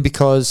well, only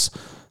because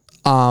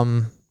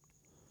Denver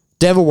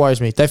worries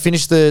me. They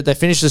finished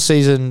the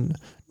season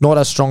not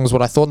as strong as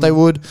what I thought they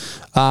would.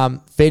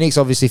 Phoenix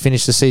obviously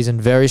finished the season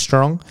very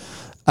strong.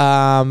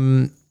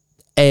 And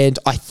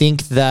I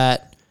think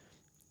that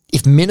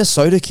if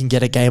Minnesota can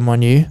get a game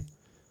on you,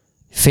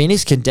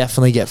 Phoenix can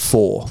definitely get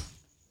 4.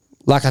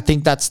 Like, I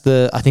think that's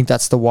the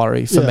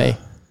worry for me.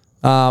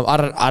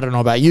 I don't know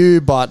about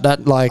you, but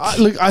that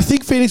I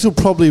think Phoenix will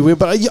probably win,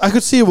 but I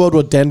could see a world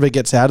where Denver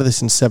gets out of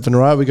this in 7,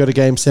 right? We go to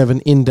game 7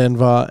 in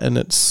Denver and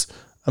it's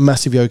a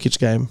massive Jokic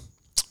game.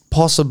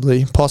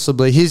 Possibly.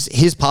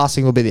 His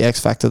passing will be the X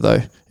factor, though.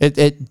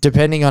 It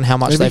depending on how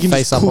much they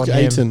face up on him.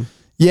 Ayton.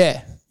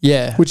 Yeah,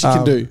 which he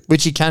can do.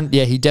 Which he can.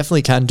 Yeah, he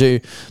definitely can do.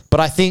 But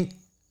I think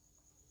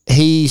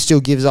he still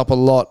gives up a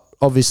lot,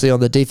 obviously, on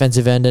the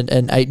defensive end,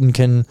 and Ayton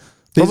can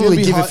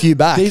probably give a few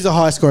back. These are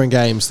high scoring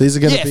games. These are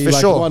going to be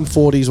like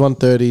 140s,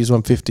 130s,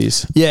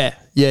 150s.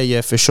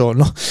 Yeah, for sure.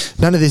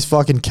 None of this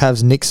fucking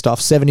Cavs Knicks stuff.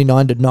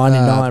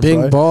 79-99,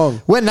 bing bro.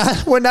 bong. When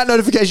that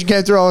notification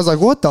came through, I was like,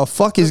 "What the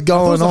fuck is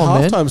going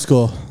on, man?" Halftime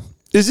score.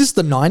 Is this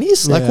the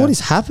 90s? Like, what is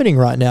happening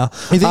right now?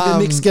 You think the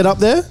Knicks get up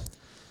there?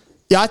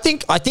 Yeah, I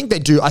think they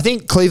do. I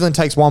think Cleveland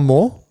takes one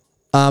more,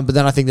 but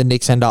then I think the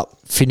Knicks end up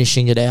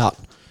finishing it out.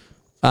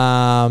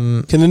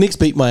 Can the Knicks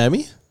beat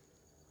Miami?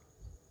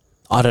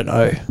 I don't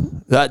know.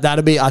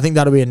 I think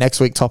that'll be a next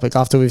week topic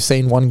after we've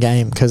seen one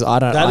game, because I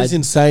don't. That is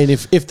insane.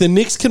 If the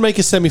Knicks can make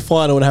a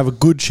semi-final and have a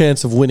good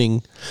chance of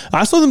winning,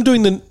 I saw them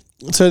doing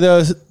So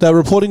they're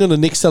reporting on the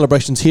Knicks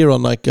celebrations here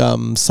on like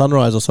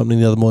Sunrise or something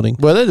the other morning.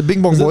 Well, they're the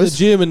Bing Bong Was at boys. the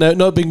gym and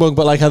not Bing Bong,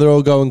 but like how they're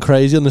all going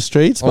crazy on the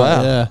streets. But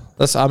Wow. yeah.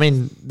 This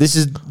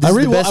is the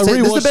rewatched- best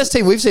team. This is the best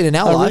team we've seen in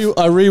our life.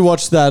 I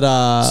rewatched that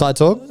Side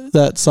talk.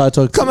 that side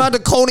talk. Come out to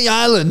Coney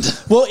Island.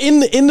 Well,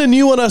 in the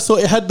new one I saw,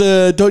 it had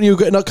the "Don't you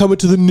regret not coming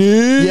to the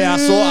Knicks?" Yeah,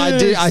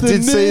 I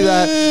did see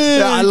that.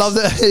 Yeah, I love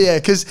that. Yeah,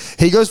 because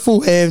he goes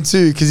full ham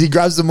too. Because he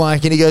grabs the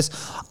mic and he goes,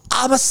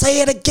 "I'ma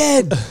say it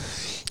again,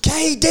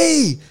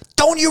 KD.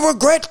 Don't you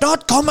regret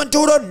not coming to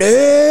the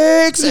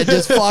Knicks?" And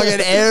just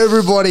fucking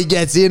everybody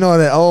gets in on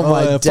it. Oh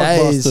my yeah, fuck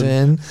days, Boston.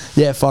 man.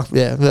 Yeah,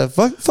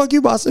 fuck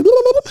you, Boston.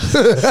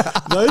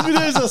 Those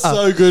videos are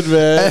so good,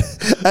 man.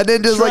 And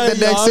then just like the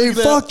Trae next Young, thing,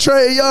 they're- fuck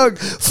Trae Young,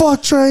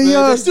 fuck Trae They're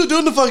Young. still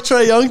doing the fuck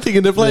Trae Young thing,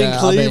 and they're playing Yeah,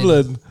 I mean,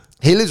 Cleveland.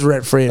 He lives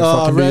rent free in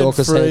fucking New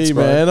Yorkers' free, heads,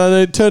 bro. man. And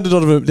they turned to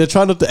Donovan. They're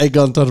trying not to egg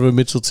on Donovan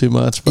Mitchell too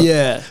much. But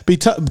Yeah.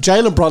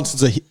 Jalen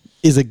Brunson's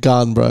is a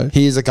gun, bro.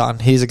 He is a gun.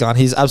 He's a gun.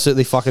 He's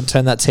absolutely fucking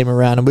turned that team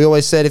around. And we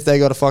always said if they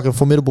got a fucking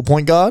formidable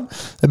point guard,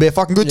 they'd be a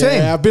fucking good team.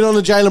 Yeah, I've been on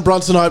the Jalen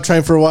Brunson hype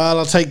train for a while.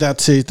 I'll take that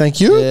too.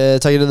 Thank you. Yeah,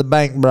 take it to the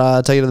bank,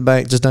 bruh. Take it to the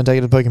bank. Just don't take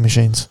it to poker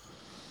machines.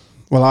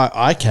 Well,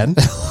 I can.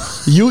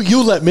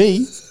 You'll let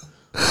me.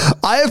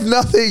 I have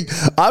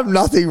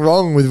nothing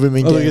wrong with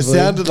women. Oh, look, it gambling.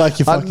 sounded like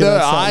you fucking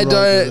had something I wrong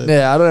don't. with it.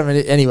 Yeah, I don't have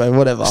any. Anyway,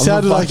 whatever. I'm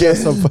Sounded not like you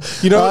fucking- had some.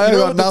 You know, I you know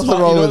got what the nothing tile,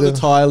 wrong you know with what it. the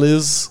tile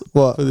is?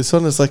 What? For this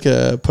one, it's like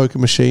a poker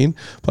machine,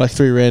 but like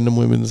 3 random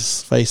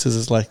women's faces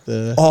is like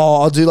the.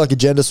 Oh, I'll do like a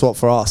gender swap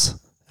for us.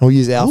 We'll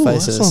use our Ooh,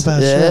 that's faces. not a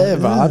bad yeah, shout,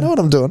 bro. yeah. I know what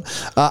I'm doing.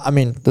 I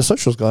mean, the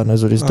socials guy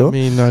knows what he's I doing.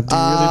 mean, do you really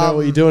know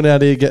what you're doing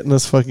out here getting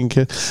us fucking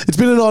kids? It's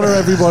been an honor,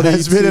 everybody.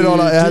 It's been an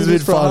honour. It has do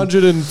this been for fun.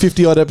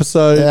 150 odd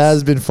episodes. It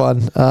has been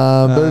fun,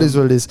 but it is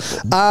what it is.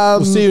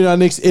 We'll see you in our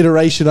next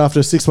iteration after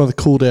a 6-month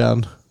cool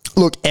down.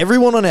 Look,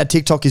 everyone on our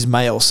TikTok is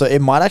male, so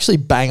it might actually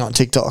bang on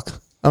TikTok.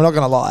 I'm not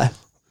going to lie.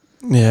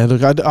 Yeah,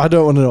 look, I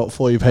don't want to know what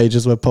For You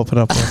pages we're popping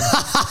up on.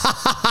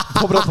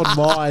 Popping up on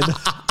mine.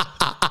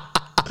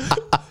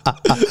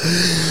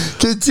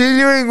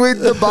 Continuing with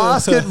the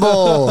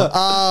basketball.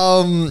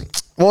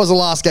 What was the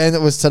last game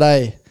that was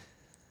today?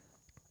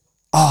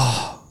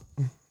 Oh,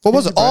 what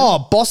was it?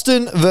 Oh,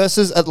 Boston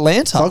versus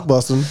Atlanta. Fuck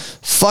Boston.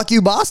 Fuck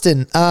you,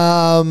 Boston.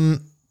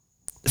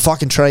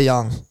 Fucking Trae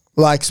Young.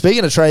 Like,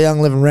 speaking of Trae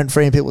Young living rent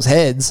free in people's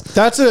heads,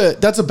 That's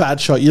a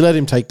bad shot. You let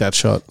him take that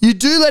shot. you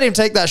do let him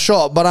take that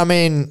shot, but I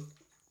mean,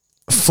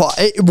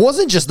 it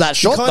wasn't just that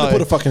shot. kinda though.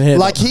 put a fucking hand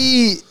Like up.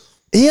 he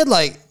had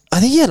like, I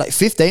think he had like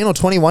 15 or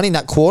 21 in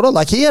that quarter.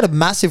 Like he had a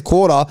massive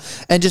quarter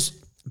and just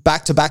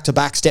back to back to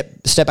back step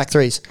back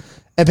threes,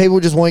 and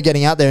people just weren't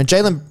getting out there. And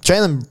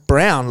Jaylen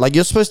Brown, like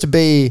you're supposed to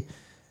be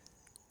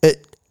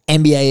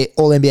NBA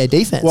All NBA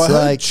defense. Well, I heard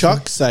like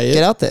Chuck say it.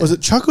 Get out there. Was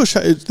it Chuck or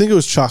Chuck? I think it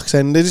was Chuck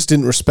saying they just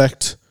didn't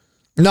respect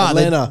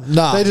Atlanta.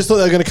 No. They just thought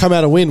they were going to come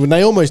out and win when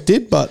they almost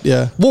did, but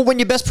yeah. Well, when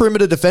your best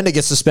perimeter defender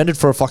gets suspended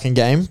for a fucking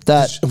game,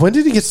 that When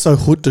did he get so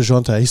hood,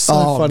 DeJounte? He's so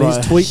funny. bro.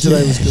 His tweet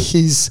today was good.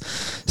 He's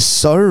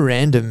so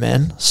random,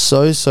 man.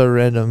 So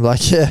random.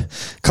 Like, yeah,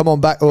 come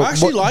on back. I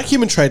actually like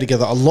him and Trey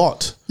together a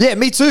lot. Yeah,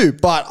 me too.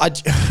 But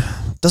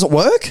does it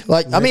work?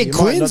 Like, I mean, it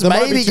might Quinn's not. They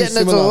might be maybe too getting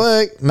it to similar.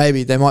 work.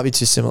 Maybe they might be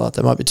too similar.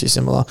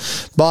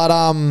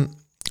 But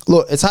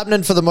look, it's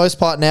happening for the most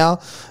part now.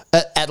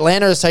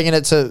 Atlanta has taken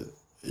it to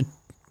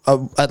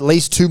at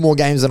least 2 more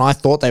games than I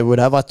thought they would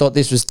have. I thought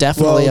this was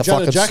definitely a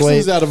Janet fucking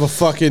Jackson's sweep. out of a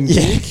fucking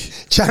gig.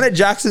 Janet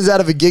Jackson's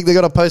out of a gig. They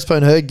got to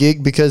postpone her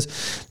gig because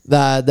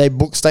they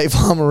booked State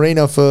Farm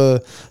Arena for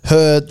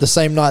her the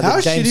same night How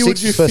that Game shitty 6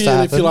 would you was supposed to feel if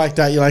happen. you're like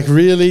that? You're like,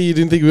 really? You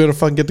didn't think we were going to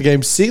fucking get to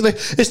game 6? Like,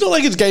 it's not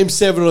like it's game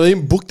 7 or they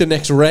didn't book the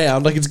next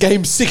round. Like, it's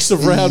game 6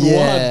 of round 1.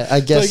 Yeah, I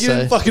guess like, you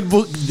didn't so. fucking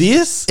book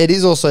this? It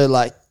is also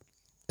like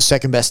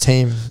second best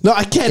team. No,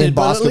 I get in it,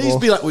 but at basketball.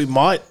 least be like, we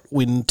might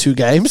win 2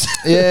 games.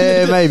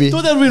 Yeah, maybe.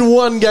 Thought that would win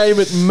 1 game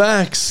at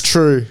max.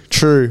 True.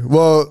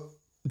 Well,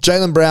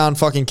 Jaylen Brown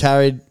fucking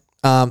carried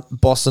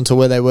Boston to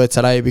where they were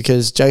today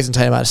because Jason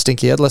Tatum had a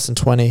stinky. He had less than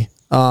 20.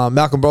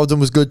 Malcolm Brogdon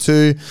was good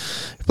too.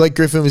 Blake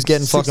Griffin was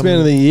getting 6th fucking man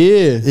of the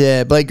year.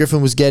 Yeah, Blake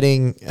Griffin was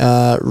getting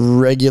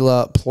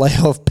regular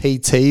playoff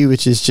PT,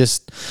 which is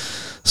just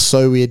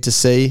so weird to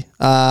see.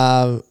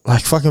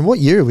 Like fucking, what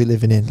year are we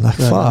living in? Like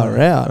far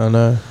out. I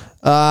know.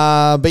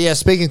 But yeah,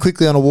 speaking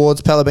quickly on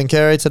awards, Paolo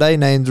Banchero today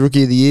named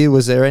Rookie of the Year.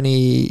 Was there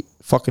any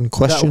fucking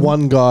question? That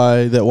one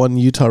guy, that one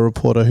Utah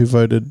reporter who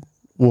voted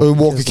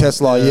Walker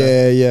Kessler.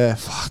 Yeah.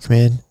 Fuck,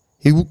 man.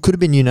 He could have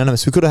been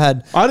unanimous. We could have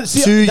had I don't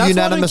see, 2 that's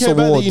unanimous why I don't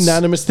care awards. about the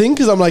unanimous thing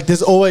because I'm like,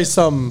 there's always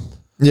some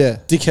Yeah.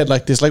 dickhead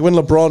like this. Like when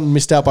LeBron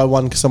missed out by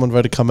 1 because someone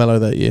voted Carmelo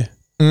that year.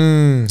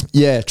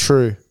 Yeah,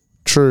 true.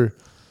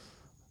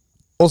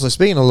 Also,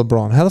 speaking of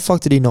LeBron, how the fuck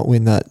did he not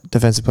win that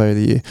Defensive Player of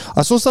the Year?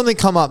 I saw something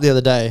come up the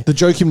other day. The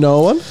Joakim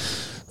Noah one?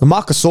 The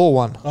Marc Gasol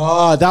one.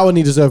 Oh, that one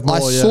he deserved more.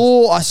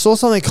 I saw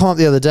something come up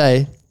the other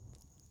day.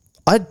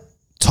 I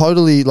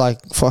totally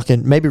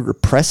fucking maybe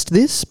repressed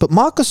this, but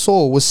Marc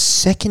Gasol was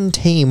 2nd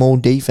team all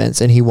defense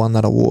and he won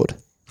that award.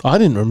 I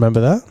didn't remember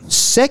that.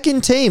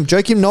 2nd team.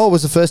 Joakim Noah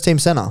was the 1st team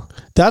center.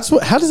 That's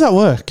what. How does that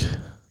work?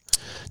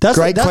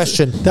 Great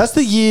question. That's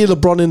the year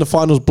LeBron in the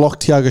finals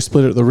blocked Thiago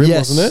Splitter at the rim,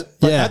 Yes. wasn't it?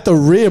 Like, Yeah. at the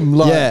rim,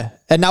 like. Yeah.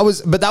 And that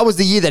was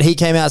the year that he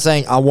came out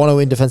saying, I want to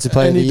win Defensive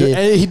Player of the Year.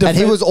 And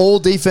he was all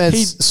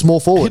defense, small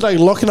forward. He'd like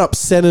locking up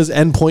centers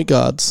and point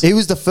guards. He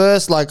was the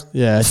first That's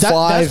because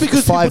people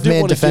didn't five-man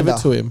want to give defender it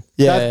to him.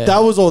 Yeah, That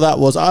was all that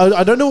was.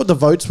 I don't know what the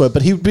votes were,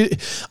 but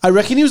I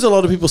reckon he was a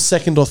lot of people's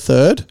second or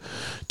third,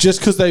 just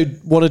because they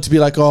wanted to be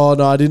like, oh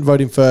no, I didn't vote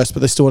him first,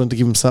 but they still wanted to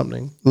give him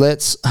something.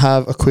 Let's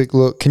have a quick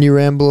look. Can you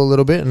ramble a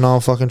little bit, and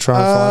I'll fucking try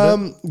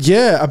and find it?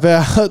 Yeah,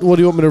 about what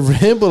do you want me to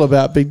ramble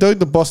about, Big Dog?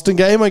 The Boston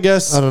game, I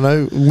guess. I don't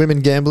know. Women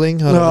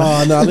gambling. I don't know.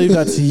 Oh no, I'll leave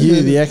that to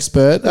you, the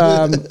expert.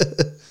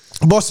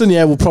 Boston,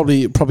 yeah, will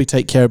probably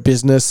take care of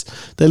business.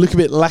 They look a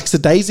bit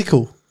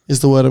lackadaisical, is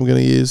the word I'm going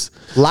to use.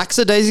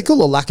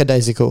 Lackadaisical or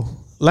lackadaisical?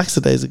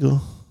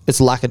 Lackadaisical. It's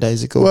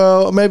lackadaisical.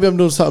 Well, maybe I'm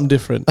doing something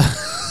different.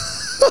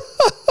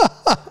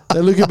 They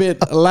look a bit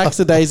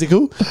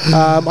lackadaisical.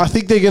 I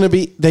think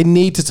they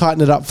need to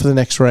tighten it up for the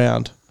next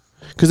round,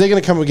 because they're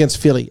going to come up against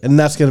Philly, and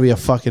that's going to be a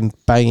fucking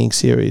banging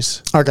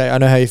series. Okay, I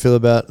know how you feel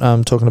about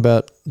talking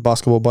about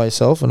basketball by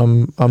yourself, and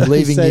I'm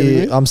leaving saving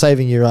you. me? I'm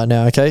saving you right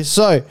now. Okay,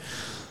 so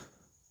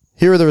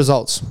here are the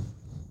results.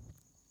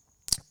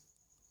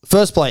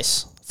 First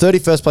place,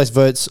 31st place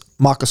votes,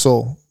 Marc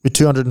Gasol with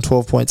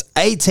 212 points.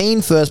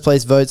 18 first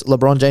place votes,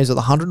 LeBron James with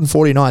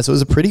 149. So it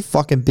was a pretty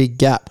fucking big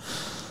gap.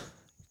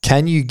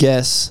 Can you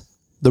guess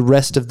the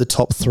rest of the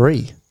top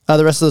three?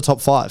 The rest of the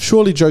top five.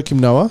 Surely Joakim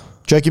Noah,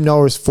 Joakim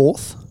Noah is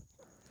fourth.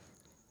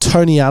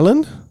 Tony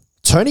Allen.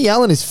 Tony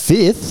Allen is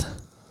fifth.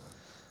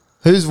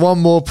 Who's one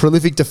more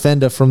prolific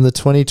defender from the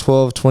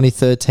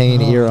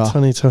 2012-2013 era?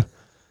 22.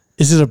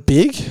 Is it a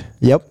big?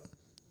 Yep.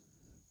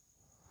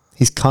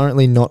 He's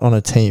currently not on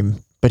a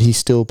team, but he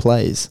still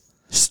plays.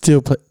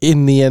 Still play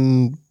in the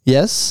NBA?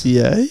 Yes.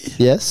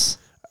 Yes.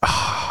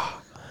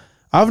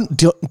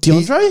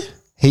 DeAndre?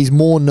 He's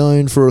more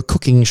known for a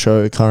cooking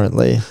show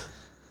currently.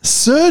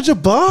 Serge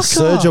Ibaka.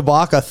 Serge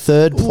Ibaka,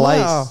 third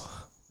place. Wow.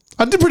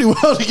 I did pretty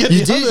well to get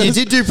You the others.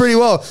 did do pretty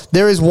well.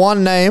 There is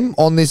one name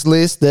on this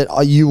list that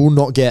you will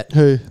not get.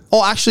 Who?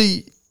 Oh,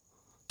 actually,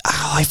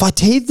 if I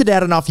teased it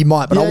out enough, you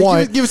might, but I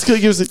won't. Give us a clue.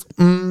 Give us a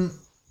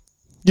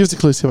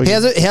clue. See if I He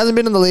can. hasn't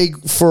been in the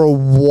league for a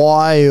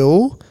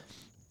while,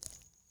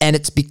 and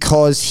it's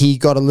because he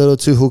got a little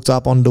too hooked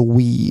up on the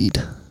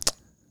weed.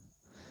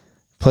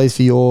 Plays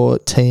for your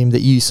team that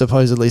you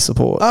supposedly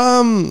support.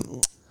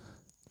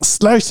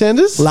 Larry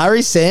Sanders?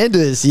 Larry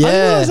Sanders, I didn't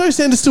yeah. realize Larry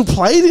Sanders still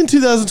played in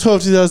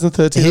 2012,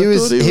 2013.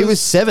 He was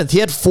seventh. He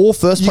had 4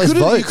 first place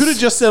votes. You could have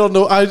just said on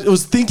the. I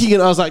was thinking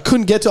and I was like,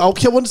 couldn't get to. I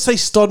wanted to say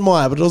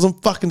Stoudemire, but it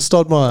wasn't fucking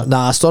Stoudemire.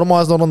 Nah,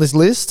 Stoudemire's not on this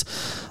list.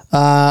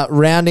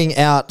 Rounding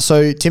out,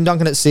 so Tim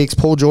Duncan at 6,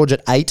 Paul George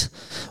at 8,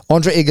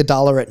 Andre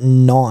Iguodala at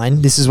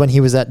 9. This is when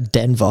he was at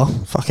Denver.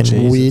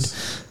 Fucking weird.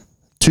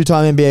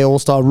 2-time NBA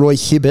All-Star Roy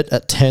Hibbert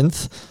at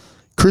 10th.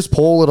 Chris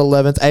Paul at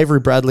 11th. Avery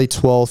Bradley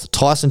 12th.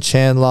 Tyson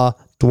Chandler,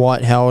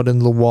 Dwight Howard,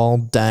 and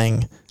Luol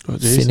Deng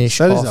finish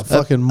That off. is a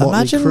fucking motley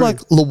Imagine crew. like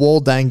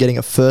Luol Deng getting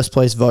a first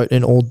place vote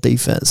in all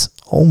defense.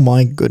 Oh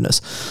my goodness.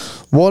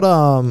 What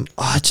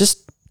I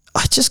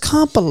just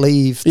can't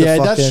believe.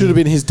 That should have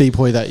been his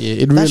depoy that year.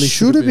 It That really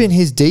should have been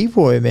his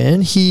depoy,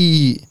 man.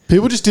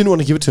 People just didn't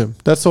want to give it to him.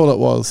 That's all it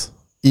was.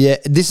 Yeah,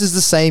 this is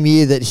the same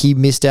year that he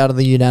missed out on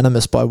the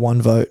unanimous by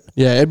 1 vote.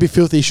 Yeah, it'd be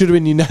filthy. He should have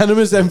been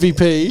unanimous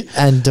MVP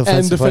And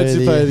defensive player of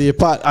the player of the year.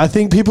 But I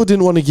think people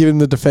didn't want to give him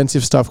the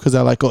defensive stuff because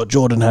they're like, oh,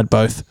 Jordan had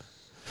both.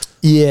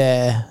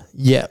 Yeah.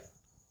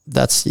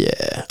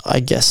 I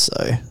guess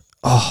so.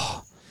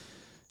 Oh.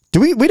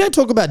 We don't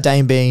talk about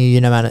Dame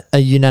being a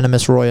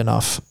unanimous Roy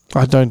enough.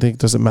 I don't think it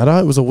doesn't matter.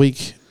 It was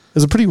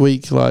a pretty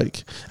weak,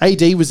 like,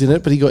 AD was in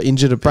it, but he got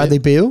injured a bit. Bradley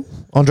Beal,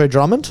 Andre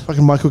Drummond,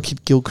 Fucking Michael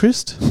Kidd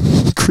Gilchrist.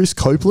 Chris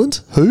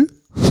Copeland. Who?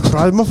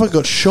 Bro, the motherfucker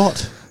got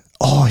shot.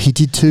 Oh, he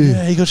did too.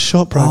 Yeah, he got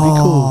shot, bro. Be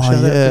cool. Shout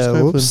out Chris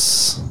Copeland.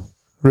 Whoops.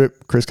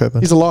 Rip Chris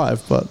Copeland. He's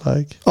alive, but,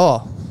 like,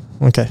 Oh,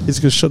 okay. he's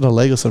got shot in a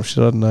leg or some shit.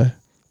 I don't know.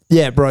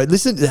 Yeah, bro.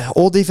 Listen,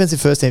 all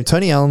defensive first team.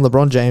 Tony Allen,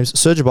 LeBron James,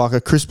 Serge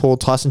Ibaka, Chris Paul,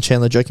 Tyson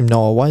Chandler, Joakim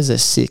Noah. Why is there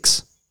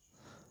 6?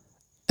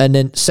 And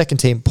then second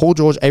team, Paul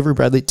George, Avery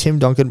Bradley, Tim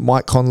Duncan,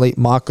 Mike Conley,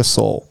 Marc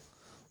Gasol.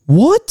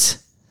 What?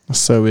 That's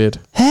so weird.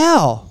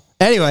 How?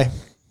 Anyway,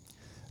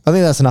 I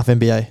think that's enough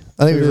NBA.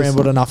 I think we've is.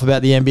 rambled enough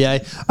about the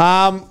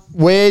NBA.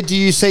 Where do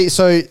you see...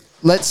 So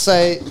let's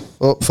say...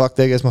 Oh, fuck,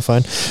 there goes my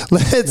phone.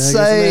 Let's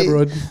say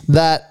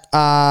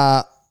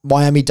that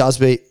Miami does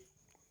beat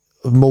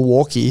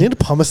Milwaukee. You need a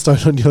pumice stone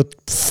on your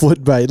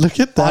foot, mate. Look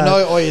at that. I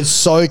know. Oh, it's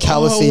so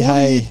callousy, What are you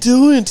hey.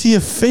 doing to your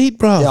feet,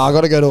 bro? Yeah, I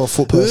got to go to a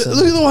foot person.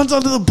 Look at the ones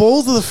under the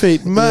balls of the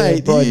feet, mate.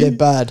 Yeah, bro, You- they're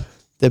bad.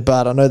 They're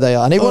bad. I know they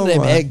are. I need one of them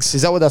my. eggs.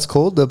 Is that what that's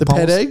called? The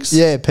pet eggs?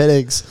 Yeah, pet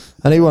eggs.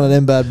 I need one of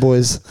them bad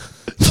boys.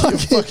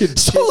 fucking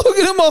Stop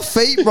looking at my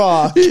feet,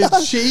 bro. You're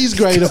a cheese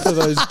grater for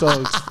those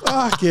dogs.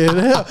 Fucking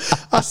hell.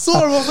 I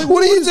saw him. I was like,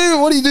 What do you do?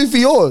 What do you do for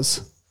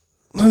yours?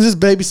 They're just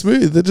baby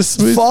smooth. They're just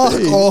smooth. Fuck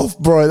feet. off,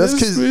 bro. That's They're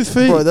because, smooth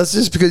feet. bro. That's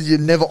just because you're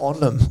never on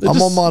them. I'm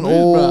just on mine smooth,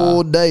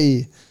 all bruh.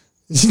 day.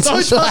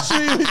 Don't touch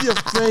me with your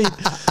feet.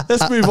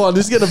 Let's move on.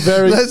 This is getting a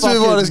very. Let's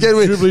move on. Let's get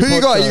with who you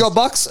got. You got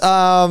Bucks.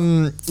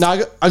 No,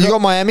 I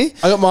got Miami.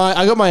 I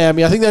got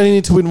Miami. I think they only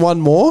need to win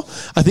one more.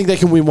 I think they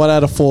can win 1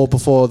 out of 4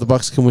 before the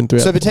Bucks can win 3.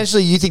 So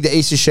potentially, you think the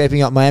East is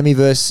shaping up Miami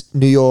versus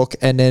New York,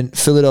 and then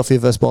Philadelphia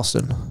versus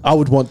Boston. I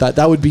would want that.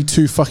 That would be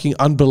 2 fucking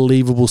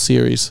unbelievable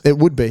series. It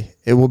would be.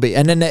 It will be.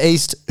 And then the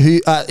East, who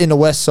in the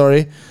West,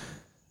 sorry.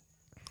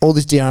 All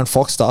this De'Aaron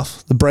Fox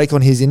stuff, the break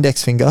on his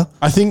index finger.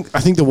 I think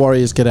the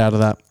Warriors get out of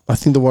that. I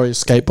think the Warriors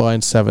skate by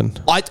in 7.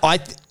 I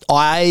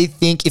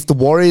think if the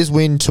Warriors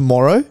win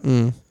tomorrow,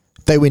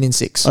 they win in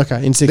 6.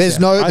 Okay, in 6. There's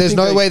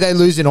no way they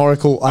lose in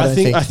Oracle. I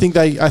think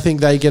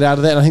they get out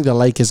of that, and I think the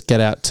Lakers get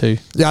out too.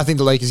 Yeah, I think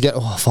the Lakers get.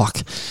 Oh fuck,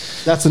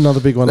 that's another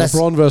big one.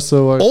 LeBron versus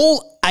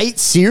all 8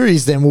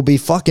 series. Then will be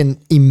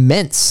fucking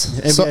immense.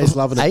 NBA's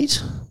loving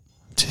it.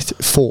 8,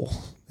 4.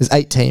 There's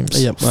 8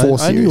 teams. Yep, 4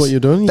 series. I knew what you're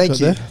doing. Thank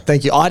you.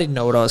 Thank you. I didn't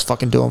know what I was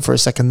fucking doing for a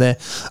second there.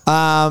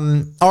 All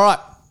right.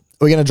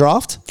 We're going to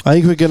draft? I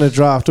think we're going to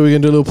draft. Are we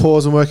going to do a little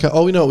pause and work out?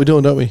 Oh, we know what we're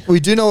doing, don't we? We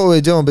do know what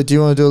we're doing, but do you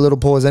want to do a little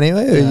pause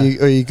anyway? Yeah.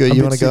 Or are you good?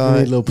 You want to go? We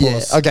need a little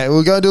pause. Yeah. Okay,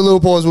 we'll go do a little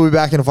pause. We'll be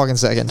back in a fucking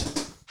second.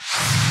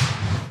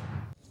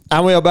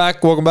 And we are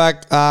back. Welcome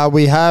back.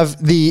 We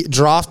have the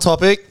draft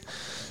topic.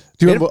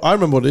 Do you remember? I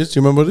remember what it is.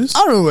 Do you remember what it is? I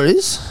don't know what it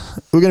is.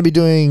 We're going to be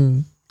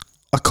doing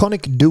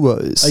iconic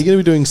duos. Are you going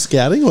to be doing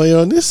scouting while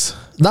you're on this?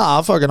 Nah,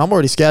 I'm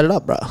already scouted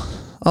up, bro.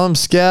 I'm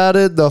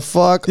scouted the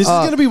fuck This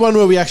up. is going to be one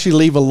where we actually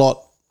leave a lot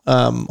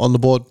on the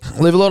board.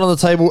 Leave a lot on the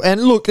table.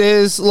 And look,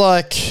 there's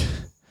a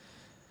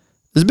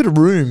bit of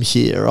room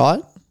here,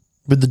 right?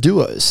 With the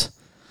duos.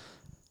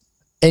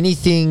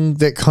 Anything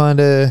that kind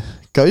of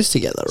goes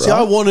together, right? See,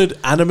 I wanted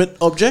animate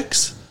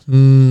objects,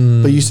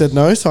 but you said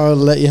no, so I'll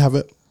let you have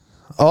it.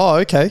 Oh,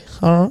 okay.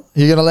 All right.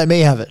 You're going to let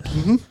me have it.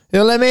 Mm-hmm.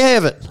 You're going to let me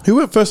have it. Who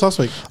went first last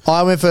week?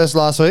 I went first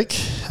last week.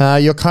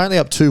 You're currently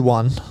up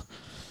 2-1.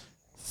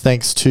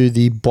 Thanks to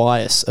the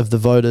bias of the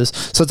voters.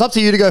 So it's up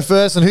to you to go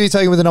first. And who are you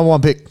taking with the number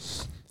 1 pick?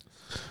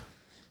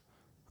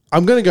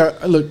 I'm going to go.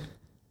 Look,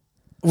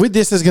 with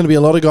this, there's going to be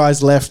a lot of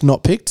guys left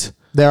not picked.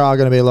 There are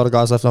going to be a lot of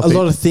guys left not picked. A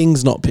lot of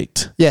things not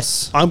picked.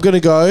 Yes. I'm going to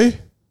go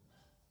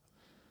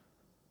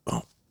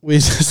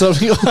with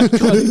something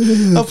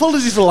iconic.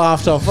 Apologies for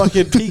laughter.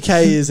 Fucking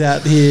PK is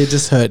out here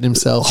just hurting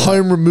himself.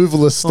 Home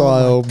removalist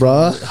style,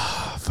 bruh.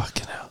 Oh,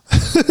 fucking hell.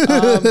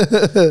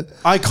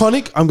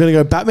 Iconic. I'm going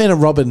to go Batman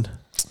and Robin.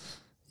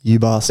 You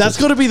bastard. That's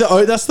got to be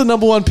that's the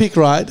number 1 pick,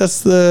 right? That's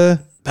the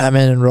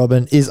Batman and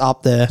Robin is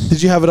up there.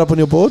 Did you have it up on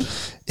your board?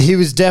 He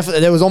was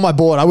definitely, that was on my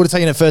board. I would have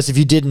taken it first if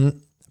you didn't,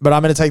 but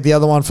I'm going to take the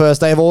other one first.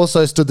 They have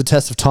also stood the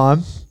test of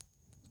time.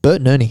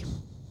 Bert and Ernie.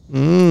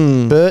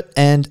 Bert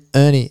and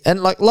Ernie.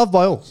 And loved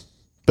by all.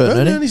 Bert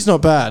and Ernie's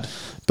not bad.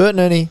 Bert and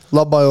Ernie,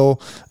 loved by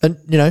all. And,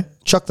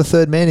 chuck the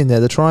third man in there,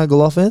 the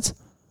triangle offense.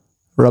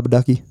 Rubber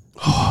Ducky.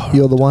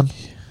 You're the one.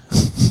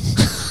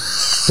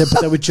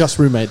 They were just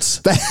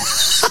roommates.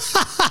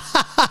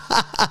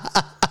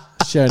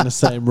 Sharing the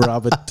same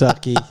rubber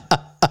ducky.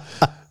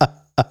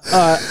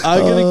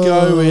 I'm going to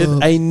go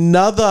with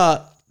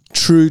another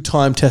true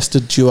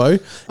time-tested duo.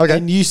 Okay.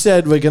 And you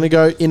said we're going to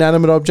go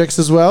inanimate objects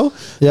as well.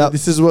 Yeah.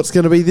 This is what's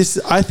going to be.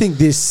 I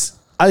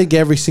think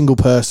every single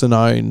person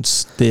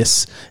owns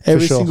this.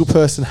 Every single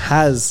person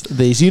has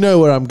these. You know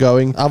where I'm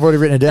going. I've already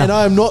written it down. And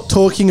I am not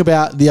talking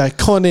about the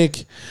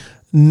iconic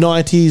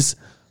 90s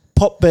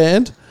pop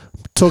band.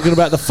 I'm talking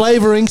about the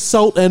flavoring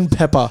Salt and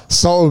Pepper.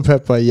 Salt and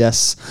Pepper,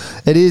 yes.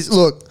 It is.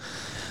 Look,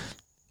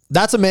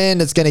 that's a man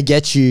that's going to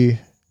get you,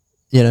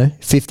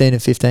 15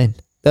 and 15.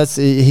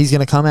 He's going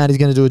to come out, he's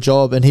going to do a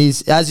job, and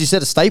he's, as you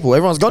said, a staple.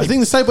 Everyone's got him. I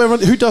think the staple,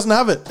 who doesn't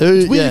have it?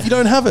 It's weird if you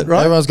don't have it, right?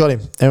 Everyone's got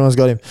him.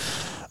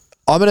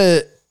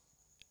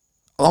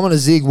 I'm gonna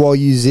zig while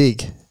you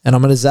zig, and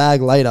I'm gonna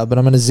zag later, but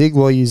I'm gonna zig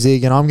while you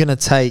zig, and I'm gonna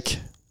take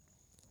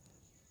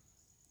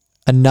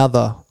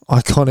another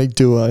iconic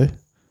duo,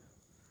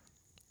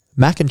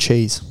 mac and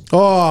cheese.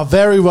 Oh,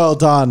 very well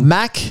done.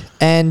 Mac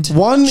and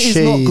one cheese.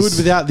 is not good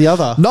without the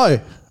other. No.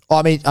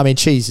 I mean,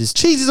 cheese is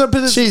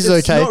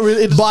okay, not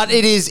really, but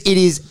it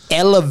is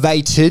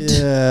elevated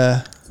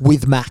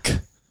with mac,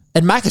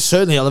 and mac is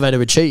certainly elevated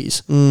with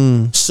cheese.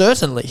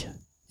 Certainly,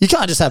 you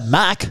can't just have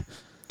mac.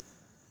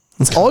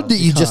 It's odd that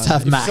you just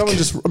have mac. Someone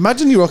just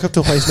imagine you rock up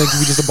to a place and they give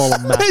you just a bowl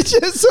of mac.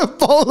 Just a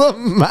bowl of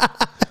mac.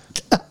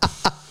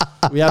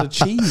 We out of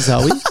cheese,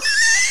 are we?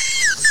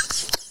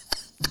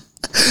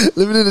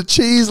 Living in a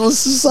cheeseless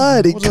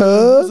society, What's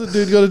a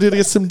dude got to do to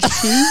get some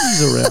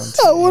cheese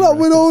around? What up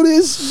with all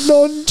this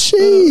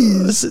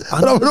non-cheese?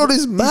 What up with all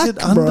this mac,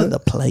 bro? Under the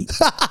plate.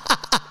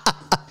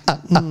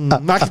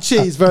 Mac and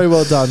cheese, very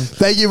well done.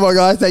 Thank you, my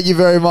guy. Thank you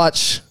very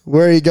much.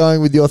 Where are you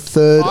going with your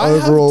third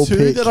overall pick?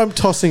 I have two that I'm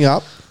tossing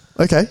up.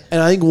 Okay.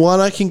 And I think one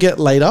I can get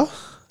later.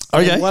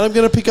 Okay. And one I'm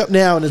going to pick up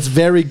now, and it's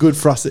very good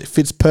for us. It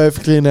fits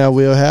perfectly in our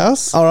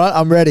wheelhouse. All right,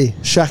 I'm ready.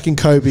 Shaq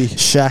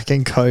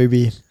and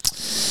Kobe.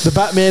 The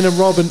Batman and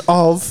Robin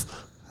of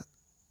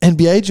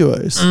NBA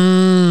duos.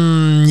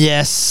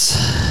 Yes.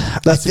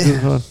 That's a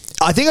good one.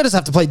 I think I just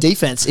have to play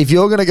defense. If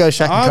you're going to go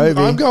Shaq and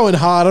Kobe, I'm going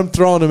hard. I'm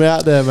throwing them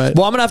out there, mate.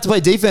 well, I'm going to have to play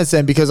defense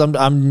then because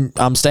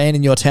I'm staying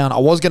in your town. I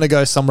was going to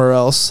go somewhere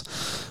else,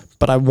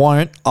 but I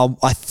won't.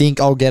 I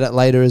think I'll get it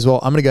later as well.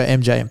 I'm going to go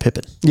MJ and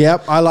Pippen.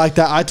 Yep, I like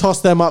that. I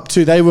tossed them up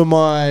too. They were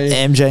my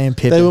MJ and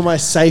Pippen. They were my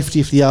safety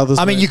if the others.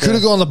 I mean, you could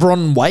have gone LeBron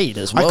and Wade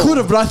as well. I could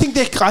have, but I think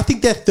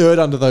they're third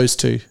under those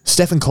two.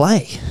 Steph and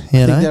Clay.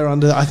 I think they're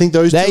under. I think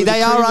those two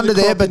they are under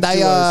there, but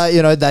they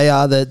are they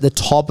are the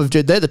top of.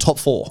 They're the top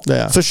four.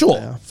 They are. For sure.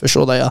 They are. For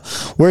sure they are.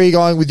 Where are you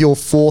going with your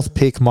fourth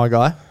pick, my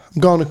guy? I'm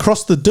going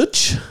across the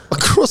Dutch.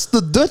 Across the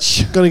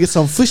Dutch. Going to get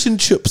some fish and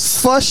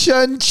chips. Fish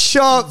and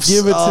chops.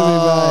 Give it to me,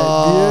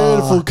 mate.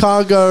 Beautiful.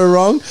 Can't go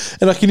wrong.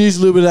 And I can use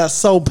a little bit of that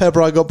salt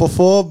pepper I got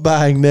before.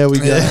 Bang. There we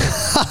go.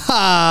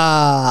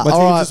 My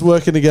team's just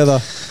working together.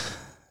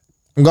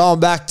 I'm going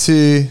back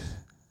to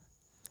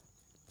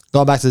the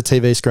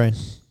TV screen.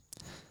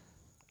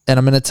 And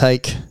I'm going to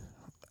take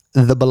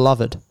the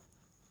beloved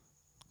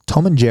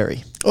Tom and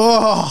Jerry.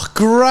 Oh,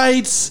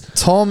 great.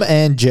 Tom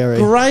and Jerry.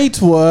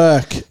 Great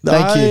work.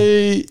 Thank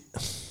you.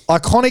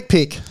 Iconic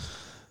pick.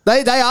 They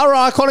are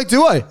an iconic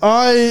duo.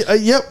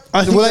 Yep.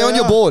 I think Were they on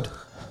your board?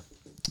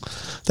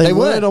 They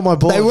weren't on my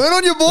board. They weren't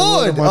on your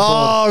board.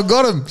 Oh,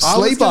 got him.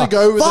 Sleeper. I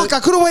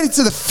could have waited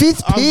to the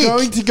fifth pick. I'm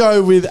going to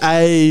go with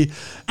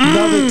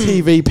another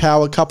TV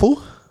power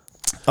couple.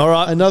 All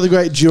right. Another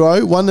great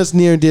duo. One that's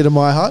near and dear to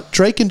my heart.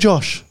 Drake and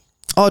Josh.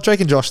 Oh, Drake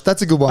and Josh.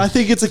 That's a good one. I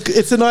think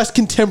it's a nice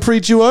contemporary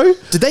duo.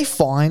 Did they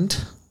find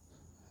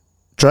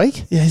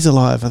Drake? Yeah, he's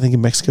alive. I think in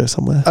Mexico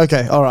somewhere.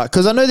 Okay, all right.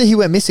 Because I know that he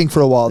went missing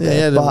for a while there. He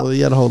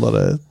had a whole lot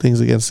of things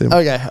against him.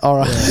 Okay, all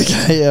right. Yeah.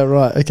 Okay, yeah,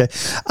 right. Okay.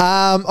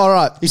 All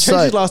right. He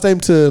changed his last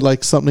name to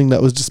like something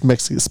that was just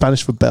Mexican,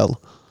 Spanish for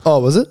Bell. Oh,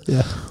 was it?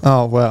 Yeah.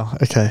 Oh, wow.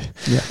 Okay.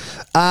 Yeah.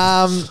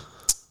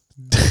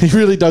 He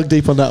really dug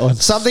deep on that one.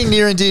 Something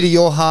near and dear to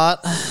your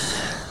heart.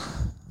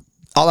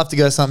 I'll have to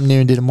go something near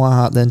and dear to my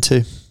heart then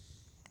too.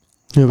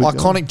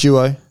 Iconic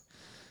duo.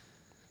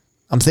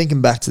 I'm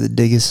thinking back to the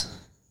Diggers.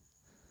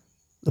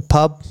 The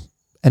Pub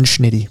and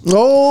Schnitty.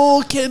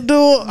 Oh, can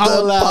do it.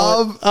 The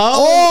Pub.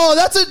 Oh,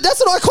 that's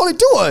an iconic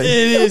duo. It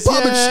is.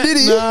 Pub and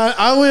Schnitty. No,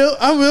 I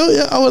will.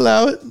 Yeah, I'll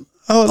allow it.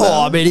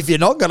 I mean, if you're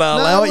not going to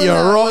allow it,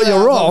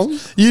 you're wrong.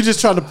 You're just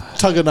trying to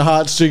tug on the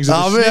heartstrings.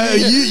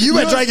 You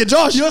went Drake and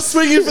Josh. You're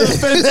swinging for the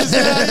fences.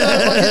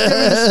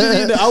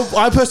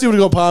 I personally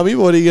would have gone Palmy.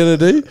 What are you going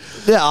to do?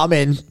 Yeah, I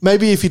mean,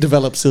 maybe if he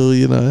develops,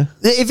 he's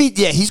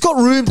got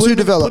room to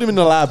develop. Put him in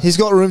the lab. He's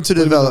got room to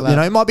develop.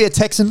 He might be a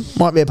Texan,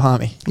 might be a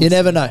Palmy. You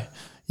never know.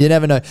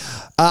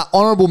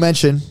 Honourable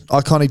mention,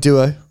 iconic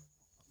duo,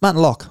 Matt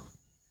and Locke.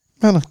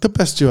 Man, the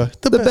best duo.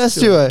 The best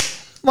duo.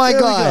 My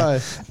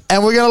guy.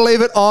 And we're going to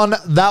leave it on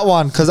that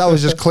one because that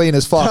was just clean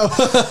as fuck.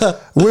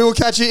 We will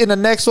catch you in the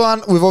next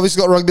one. We've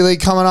obviously got Rugby League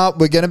coming up.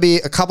 We're going to be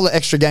a couple of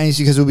extra games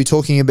because we'll be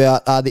talking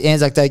about the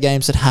Anzac Day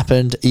games that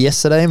happened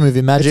yesterday,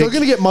 moving Magic. It's all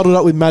going to get muddled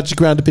up with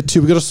Magic round a bit too.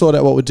 We've got to sort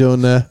out what we're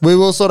doing there. We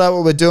will sort out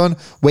what we're doing.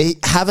 We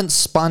haven't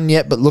spun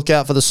yet, but look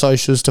out for the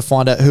socials to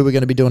find out who we're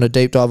going to be doing a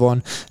deep dive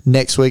on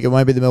next week. It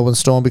won't be the Melbourne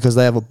Storm because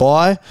they have a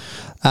bye.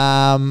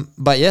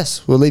 But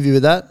yes, we'll leave you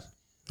with that.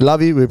 We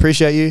love you. We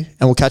appreciate you.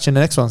 And we'll catch you in the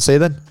next one. See you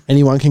then.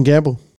 Anyone can gamble.